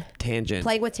Tangent.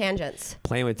 Playing with tangents.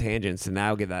 And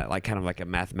that'll get that like kind of like a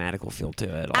mathematical feel to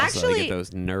it. Also, actually, get those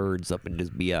nerds up in this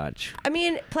biatch. I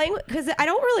mean, because I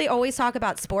don't really always talk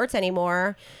about sports anymore.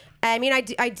 I mean,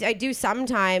 I do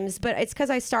sometimes, but it's because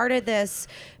I started this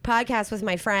podcast with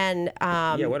my friend.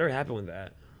 Whatever happened with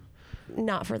that?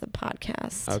 Not for the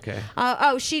podcast. Okay.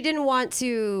 She didn't want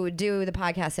to do the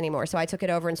podcast anymore, so I took it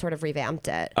over and sort of revamped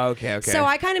it. Okay. So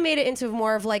I kind of made it into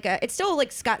more of like it's still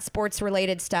like got sports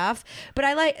related stuff, but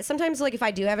I like sometimes like if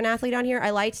I do have an athlete on here, I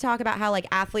like to talk about how like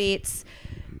athletes,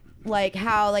 like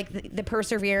how like the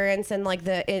perseverance and like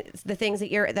the things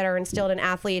that are instilled in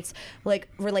athletes like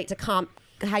relate to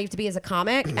how you have to be as a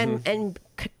comic. Mm-hmm. and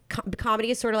comedy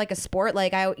is sort of like a sport.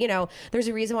 Like there's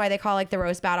a reason why they call like the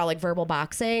roast battle like verbal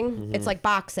boxing. Mm-hmm. It's like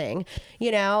boxing,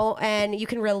 and you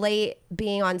can relate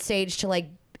being on stage to like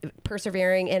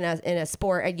persevering in a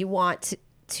sport, and you want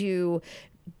to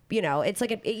it's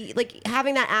like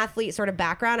having that athlete sort of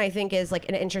background, I think is like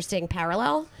an interesting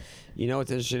parallel. You know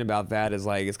what's interesting about that is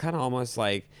like it's kind of almost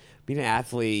like being an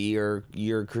athlete,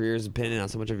 your career is dependent on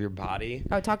so much of your body.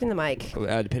 Oh, talking to the mic.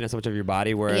 Dependent on so much of your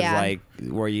body, whereas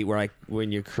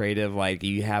when you're creative, like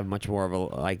you have much more of a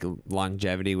like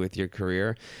longevity with your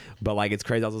career. But like it's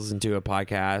crazy. I was listening to a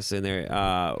podcast and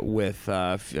they're with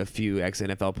a few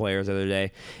ex-NFL players the other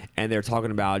day, and they're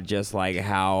talking about just like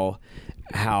how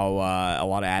a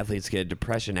lot of athletes get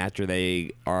depression after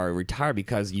they are retired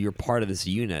because you're part of this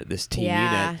unit, this team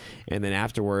unit, and then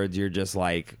afterwards you're just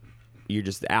like, you're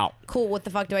just out. Cool. What the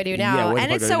fuck do I do now? Yeah,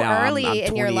 and it's so early I'm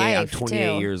in your life. I'm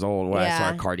 28 too. years old when I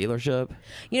started a car dealership.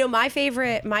 You know, my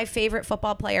favorite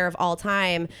football player of all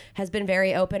time has been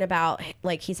very open about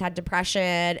like he's had depression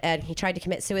and he tried to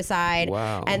commit suicide.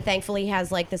 Wow. And thankfully he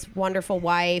has like this wonderful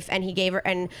wife, and he gave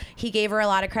her a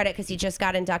lot of credit because he just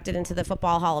got inducted into the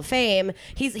Football Hall of Fame.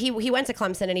 He went to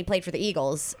Clemson and he played for the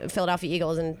Eagles, Philadelphia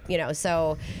Eagles, and you know,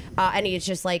 so and he's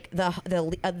just like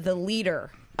the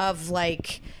leader of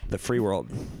like the free world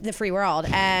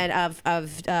and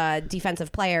of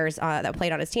defensive players that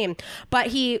played on his team.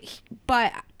 But you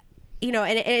know,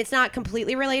 and it's not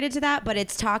completely related to that, but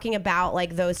it's talking about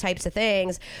like those types of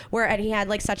things and he had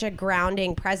like such a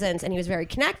grounding presence, and he was very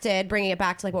connected, bringing it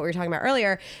back to like what we were talking about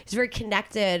earlier. He's very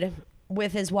connected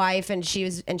with his wife, and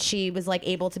she was like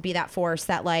able to be that force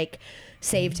that like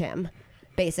saved him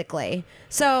basically.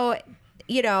 So,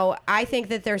 you know, I think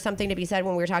that there's something to be said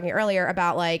when we were talking earlier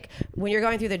about like when you're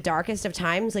going through the darkest of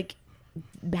times, like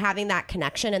having that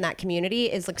connection and that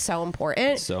community is like so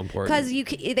important. So important.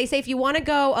 Because they say if you want to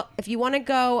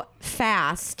go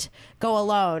fast, go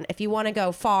alone. If you want to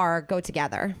go far, go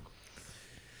together.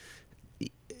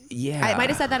 Yeah, I might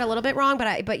have said that a little bit wrong,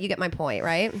 but you get my point,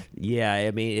 right? Yeah,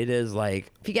 I mean, it is like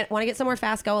if you want to get somewhere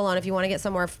fast, go alone. If you want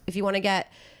to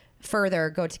get further,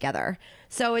 go together.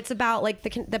 So it's about like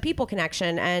the people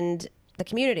connection and the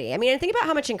community. I mean, and think about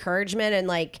how much encouragement and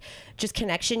like just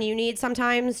connection you need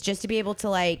sometimes just to be able to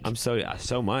like. I'm so much.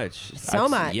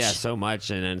 Yeah, so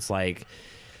much, and it's like.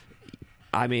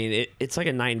 I mean, it's like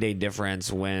a 9-day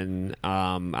difference when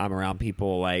I'm around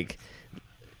people like.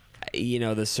 You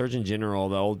know, the Surgeon General,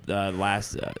 the old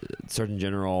last Surgeon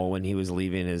General, when he was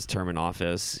leaving his term in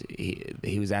office,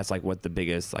 he was asked like what the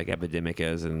biggest like epidemic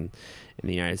is in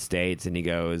the United States, and he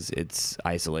goes, "It's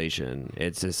isolation.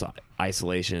 It's this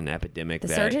isolation epidemic." The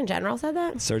Surgeon General said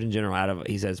that. Surgeon General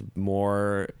he says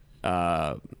more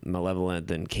malevolent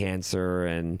than cancer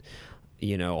and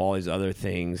you know all these other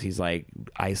things. He's like,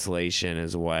 isolation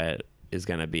is what is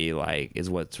going to be like is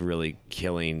what's really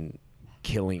killing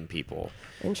people.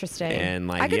 Interesting. And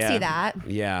like I could see that.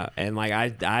 Yeah, and like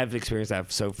I've experienced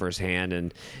that so firsthand,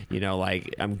 and you know,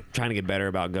 like I'm trying to get better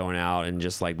about going out and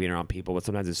just like being around people, but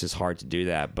sometimes it's just hard to do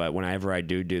that. But whenever I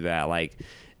do that, like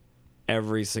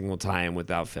every single time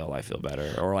without fail, I feel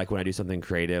better. Or like when I do something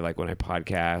creative, like when I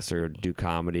podcast or do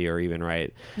comedy or even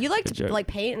write. You like to like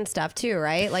paint and stuff too,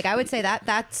 right? Like I would say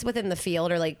that's within the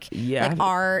field or like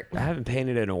art. I haven't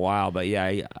painted in a while, but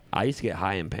yeah, I used to get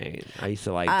high and paint. I used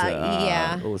to like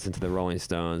to listen to the Rolling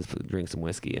Stones, drink some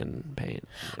whiskey and paint.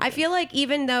 I feel like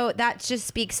even though that just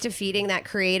speaks to feeding that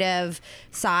creative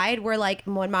side, where like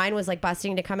when mine was like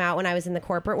busting to come out when I was in the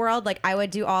corporate world, like I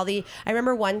would do I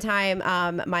remember one time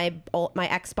my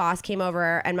ex-boss came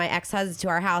over and my ex-husband to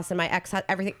our house, and my ex-house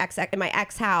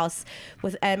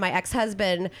and my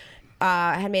ex-husband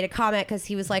had made a comment because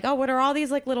he was like, oh, what are all these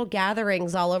like little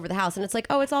gatherings all over the house? And it's like,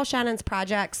 oh, it's all Shannon's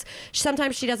projects.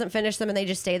 Sometimes she doesn't finish them and they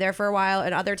just stay there for a while,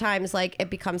 and other times like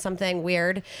it becomes something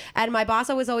weird. And my boss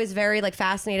was always very like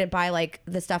fascinated by like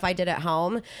the stuff I did at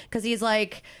home, because he's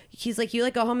like you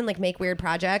like go home and like make weird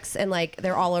projects and like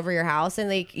they're all over your house, and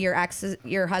like your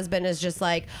husband is just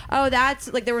like, oh,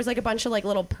 that's like there was like a bunch of like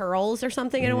little pearls or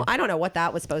something, and I don't know what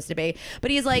that was supposed to be, but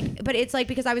he's like, but it's like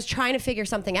because I was trying to figure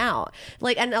something out,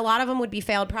 like, and a lot of them would be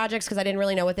failed projects because I didn't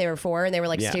really know what they were for and they were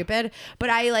like stupid, but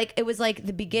it was like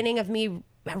the beginning of me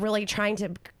really trying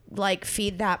to like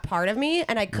feed that part of me,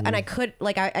 and I could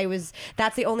like I was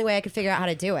that's the only way I could figure out how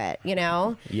to do it, you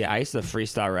know? Yeah, I used to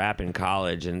freestyle rap in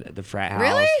college and the frat house.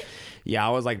 Really? Yeah, I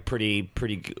was like pretty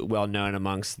well known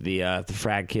amongst the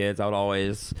frat kids. I would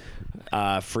always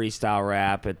freestyle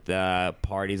rap at the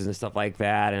parties and stuff like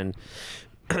that, and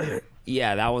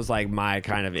yeah, that was like my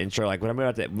kind of intro. Like when I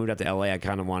moved out to LA, I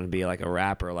kind of wanted to be like a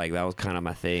rapper. Like that was kind of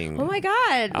my thing. Oh my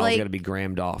god! I was gonna be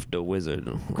Gramdoff the Wizard.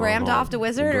 Gramdoff the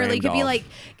Wizard, or like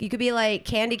you could be like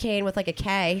Candy Cane with like a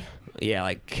K. Yeah,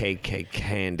 like KK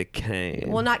Candy Cane.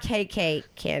 Well, not KK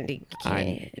Candy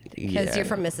Cane, because you're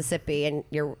from Mississippi and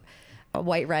you're a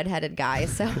white redheaded guy,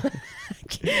 so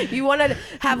you want to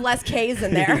have less K's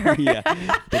in there. Yeah,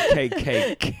 the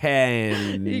KK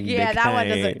Candy. Yeah, that one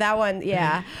doesn't. That one,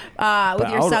 yeah, with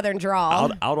your southern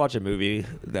drawl. I would watch a movie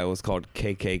that was called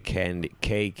KK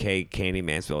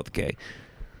Candyman, spelled with a K.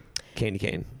 Candy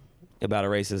Cane, about a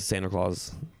racist Santa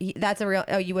Claus. That's a real.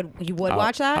 Oh, you would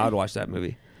watch that? I would watch that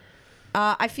movie.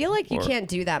 I feel like you can't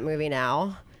do that movie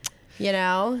now. You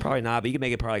know, probably not, but you can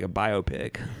make it probably like a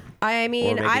biopic. I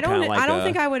mean, I don't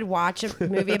think I would watch a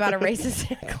movie about a racist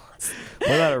Santa Claus.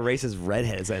 What about a racist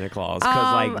redhead Santa Claus?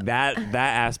 Because like that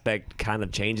aspect kind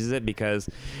of changes it, because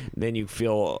then you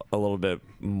feel a little bit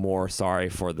more sorry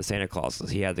for the Santa Claus,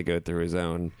 because he had to go through his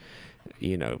own,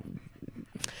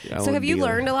 So have you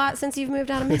learned a lot since you've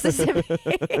moved out of Mississippi?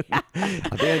 I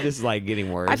think I'm just like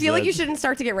getting worse. I feel like you shouldn't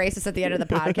start to get racist at the end of the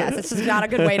podcast. It's just not a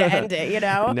good way to end it,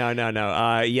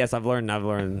 No. Yes, I've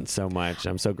learned so much.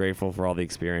 I'm so grateful for all the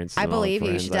experience. I believe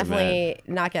you. You should definitely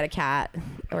not get a cat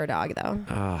or a dog, though.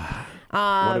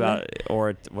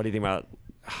 What do you think about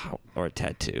or a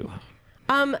tattoo?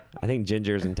 I think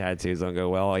gingers and tattoos don't go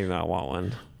well, even though I want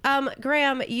one.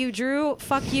 Graham, you drew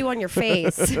 "fuck you" on your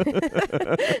face. What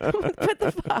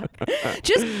the fuck?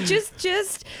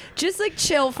 Just like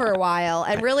chill for a while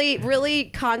and really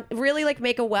like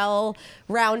make a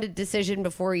well-rounded decision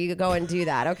before you go and do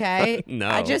that. Okay? No.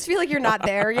 I just feel like you're not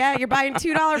there yet. You're buying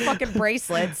 $2 fucking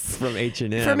bracelets from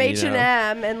H&M. From H&M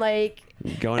and like.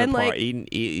 Going and to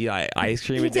eating ice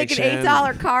cream addiction. Taking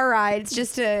 $8 car rides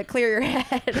just to clear your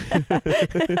head.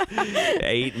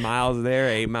 8 miles there,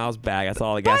 8 miles back. That's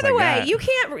all the gas I got. By the way, you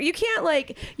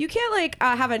can't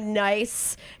have a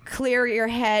nice clear your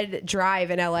head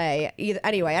drive in LA.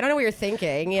 Anyway, I don't know what you're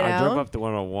thinking. I drove up the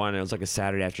 101. It was like a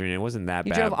Saturday afternoon. It wasn't that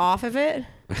bad. You drove off of it?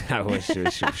 I wish I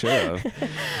should have.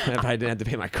 If I didn't have to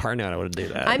pay my car note, I would do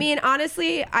that. I mean,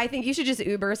 honestly, I think you should just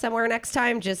Uber somewhere next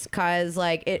time, just because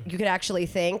you could actually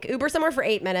think. Uber somewhere for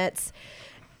 8 minutes.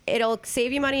 It'll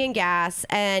save you money and gas,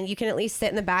 and you can at least sit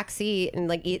in the back seat and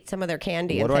like eat some of their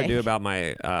candy. What do I do about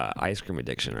my ice cream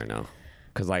addiction right now?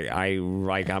 Because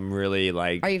I'm really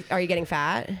like. Are you getting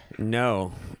fat?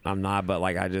 No, I'm not. But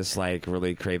like I just like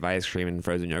really crave ice cream and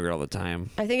frozen yogurt all the time.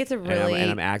 I think it's a really. And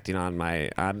I'm acting a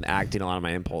lot of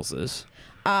my impulses.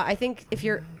 I think if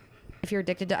you're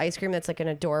addicted to ice cream, that's like an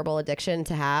adorable addiction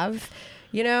to have.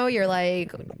 You're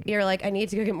like I need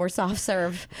to go get more soft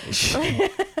serve.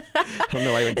 I don't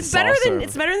know why it's better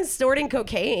than snorting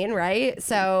cocaine, right?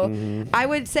 So I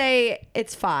would say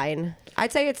it's fine.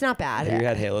 I'd say it's not bad. Have you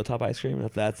had Halo Top ice cream?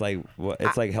 If that's like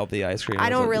it's like healthy ice cream. I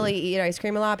don't really eat ice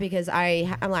cream a lot because I'm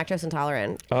lactose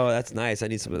intolerant. Oh, that's nice. I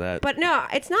need some of that. But no,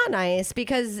 it's not nice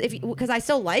because I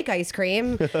still like ice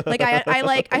cream. Like I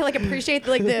appreciate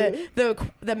like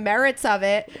the merits of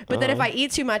it. But then if I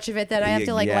eat too much of it, then I have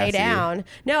to like lay down.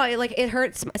 No, it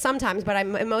hurts sometimes, but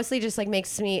it mostly just like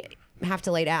makes me have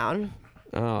to lay down.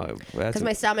 Oh, because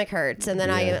my stomach hurts, and then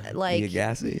I like you get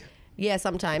gassy. Yeah,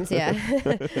 sometimes, yeah.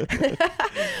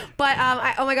 But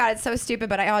oh my god, it's so stupid.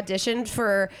 But I auditioned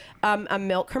for a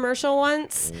milk commercial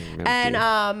once, and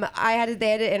they had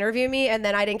to interview me, and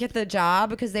then I didn't get the job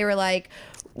because they were like,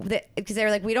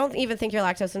 we don't even think you're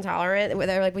lactose intolerant.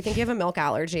 They're like, we think you have a milk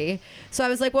allergy. So I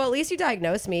was like, well, at least you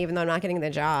diagnosed me, even though I'm not getting the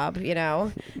job,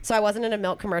 So I wasn't in a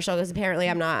milk commercial because apparently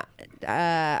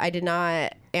I did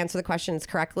not answer the questions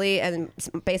correctly, and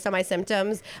based on my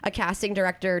symptoms, a casting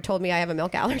director told me I have a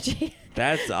milk allergy.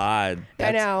 That's odd.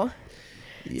 I know.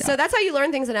 Yeah. So that's how you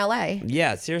learn things in LA.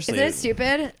 Yeah, seriously. Isn't it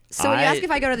stupid? So when you ask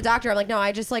if I go to the doctor, I'm like, no,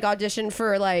 I just like audition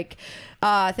for like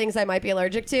things I might be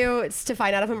allergic to. It's to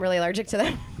find out if I'm really allergic to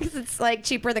them because it's like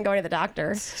cheaper than going to the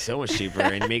doctor. It's so much cheaper,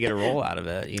 and you may get a roll out of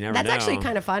it. You never know. That's actually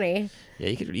kind of funny. Yeah,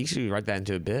 you should write that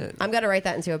into a bit. I'm gonna write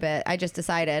that into a bit. I just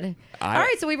decided. All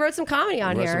right, so we wrote some comedy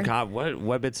on here.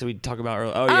 What bits did we talk about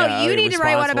earlier? Oh, you need to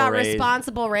write one about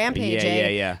responsible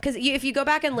rampaging. Yeah. Because if you go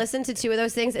back and listen to 2 of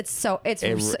those things,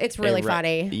 it's really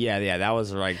funny. Yeah. That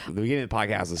was like the beginning of the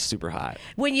podcast was super hot.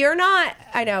 When you're not,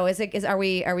 I know. Are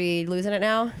we losing it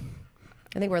now?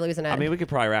 I think we're losing it. I mean, we could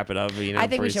probably wrap it up. I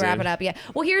think we should wrap it up. Yeah.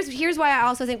 Well, here's why I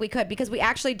also think we could, because we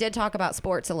actually did talk about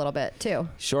sports a little bit too.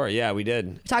 Sure. Yeah, we did.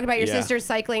 We talked about your sister's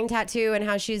cycling tattoo and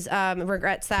how she's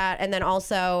regrets that, and then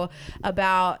also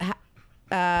about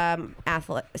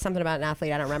something about an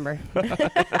athlete. I don't remember.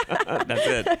 That's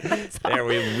it. There,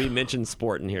 we mentioned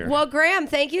sport in here. Well, Graham,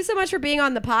 thank you so much for being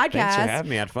on the podcast. Thanks for having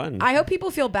me. I had fun. I hope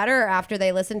people feel better after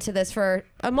they listen to this for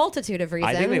a multitude of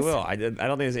reasons. I think they will. I don't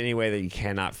think there's any way that you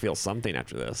cannot feel something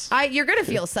after this. You're gonna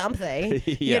feel something.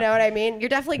 Yeah. You know what I mean? You're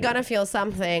definitely gonna feel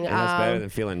something. And that's better than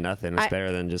feeling nothing. It's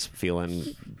better than just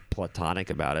feeling platonic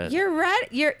about it. You're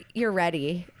ready. You're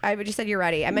ready. I just said you're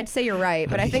ready. I meant to say you're right,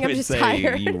 but I think I'm just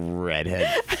tired. You redhead.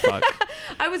 Fuck.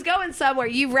 I was going somewhere.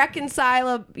 You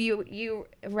reconcilable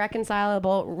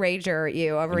rager.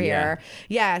 You over here.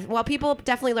 Yeah. Well, people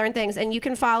definitely learn things, and you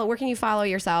can follow. Where can you follow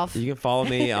yourself? You can follow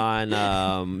me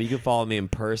on. You can follow me in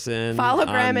person. Follow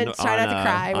Graham and try not to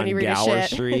cry when you read his shit.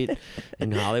 Street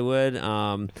in Hollywood.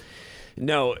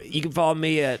 No, you can follow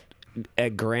me at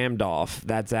at Gramdolph.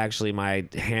 That's actually my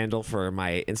handle for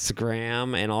my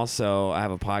Instagram, and also I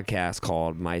have a podcast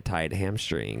called My Tight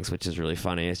Hamstrings, which is really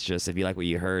funny. It's just, if you like what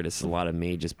you heard, it's a lot of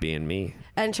me just being me.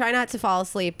 And try not to fall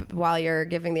asleep while you're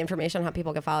giving the information on how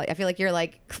people can follow. I feel like you're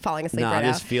like falling asleep right now. I'm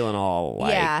just feeling all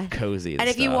like cozy. And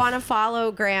if stuff. you want to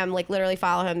follow Graham, like literally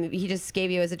follow him. He just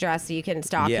gave you his address so you can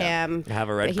stalk him. I have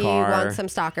a red he car. He wants some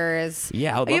stalkers.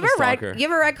 Yeah, I would you love have a a stalker. you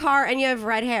have a red car and you have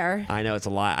red hair. I know, it's a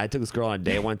lot. I took this girl on a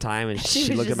date one time, and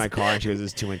she looked at my car and she goes,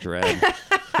 "It's too much red."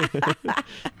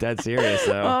 Dead serious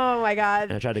though. Oh my god.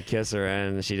 And I tried to kiss her,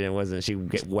 and she didn't. She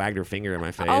wagged her finger in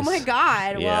my face. Oh my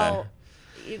god. Yeah.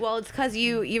 Well, it's because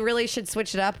you really should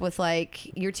switch it up with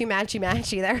like, you're too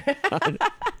matchy there.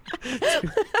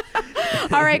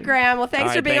 All right, Graham. Well,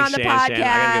 thanks for being on the podcast. Shan.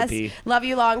 I gotta go pee. Love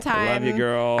you long time. Love you,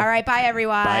 girl. All right, bye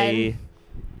everyone. Bye.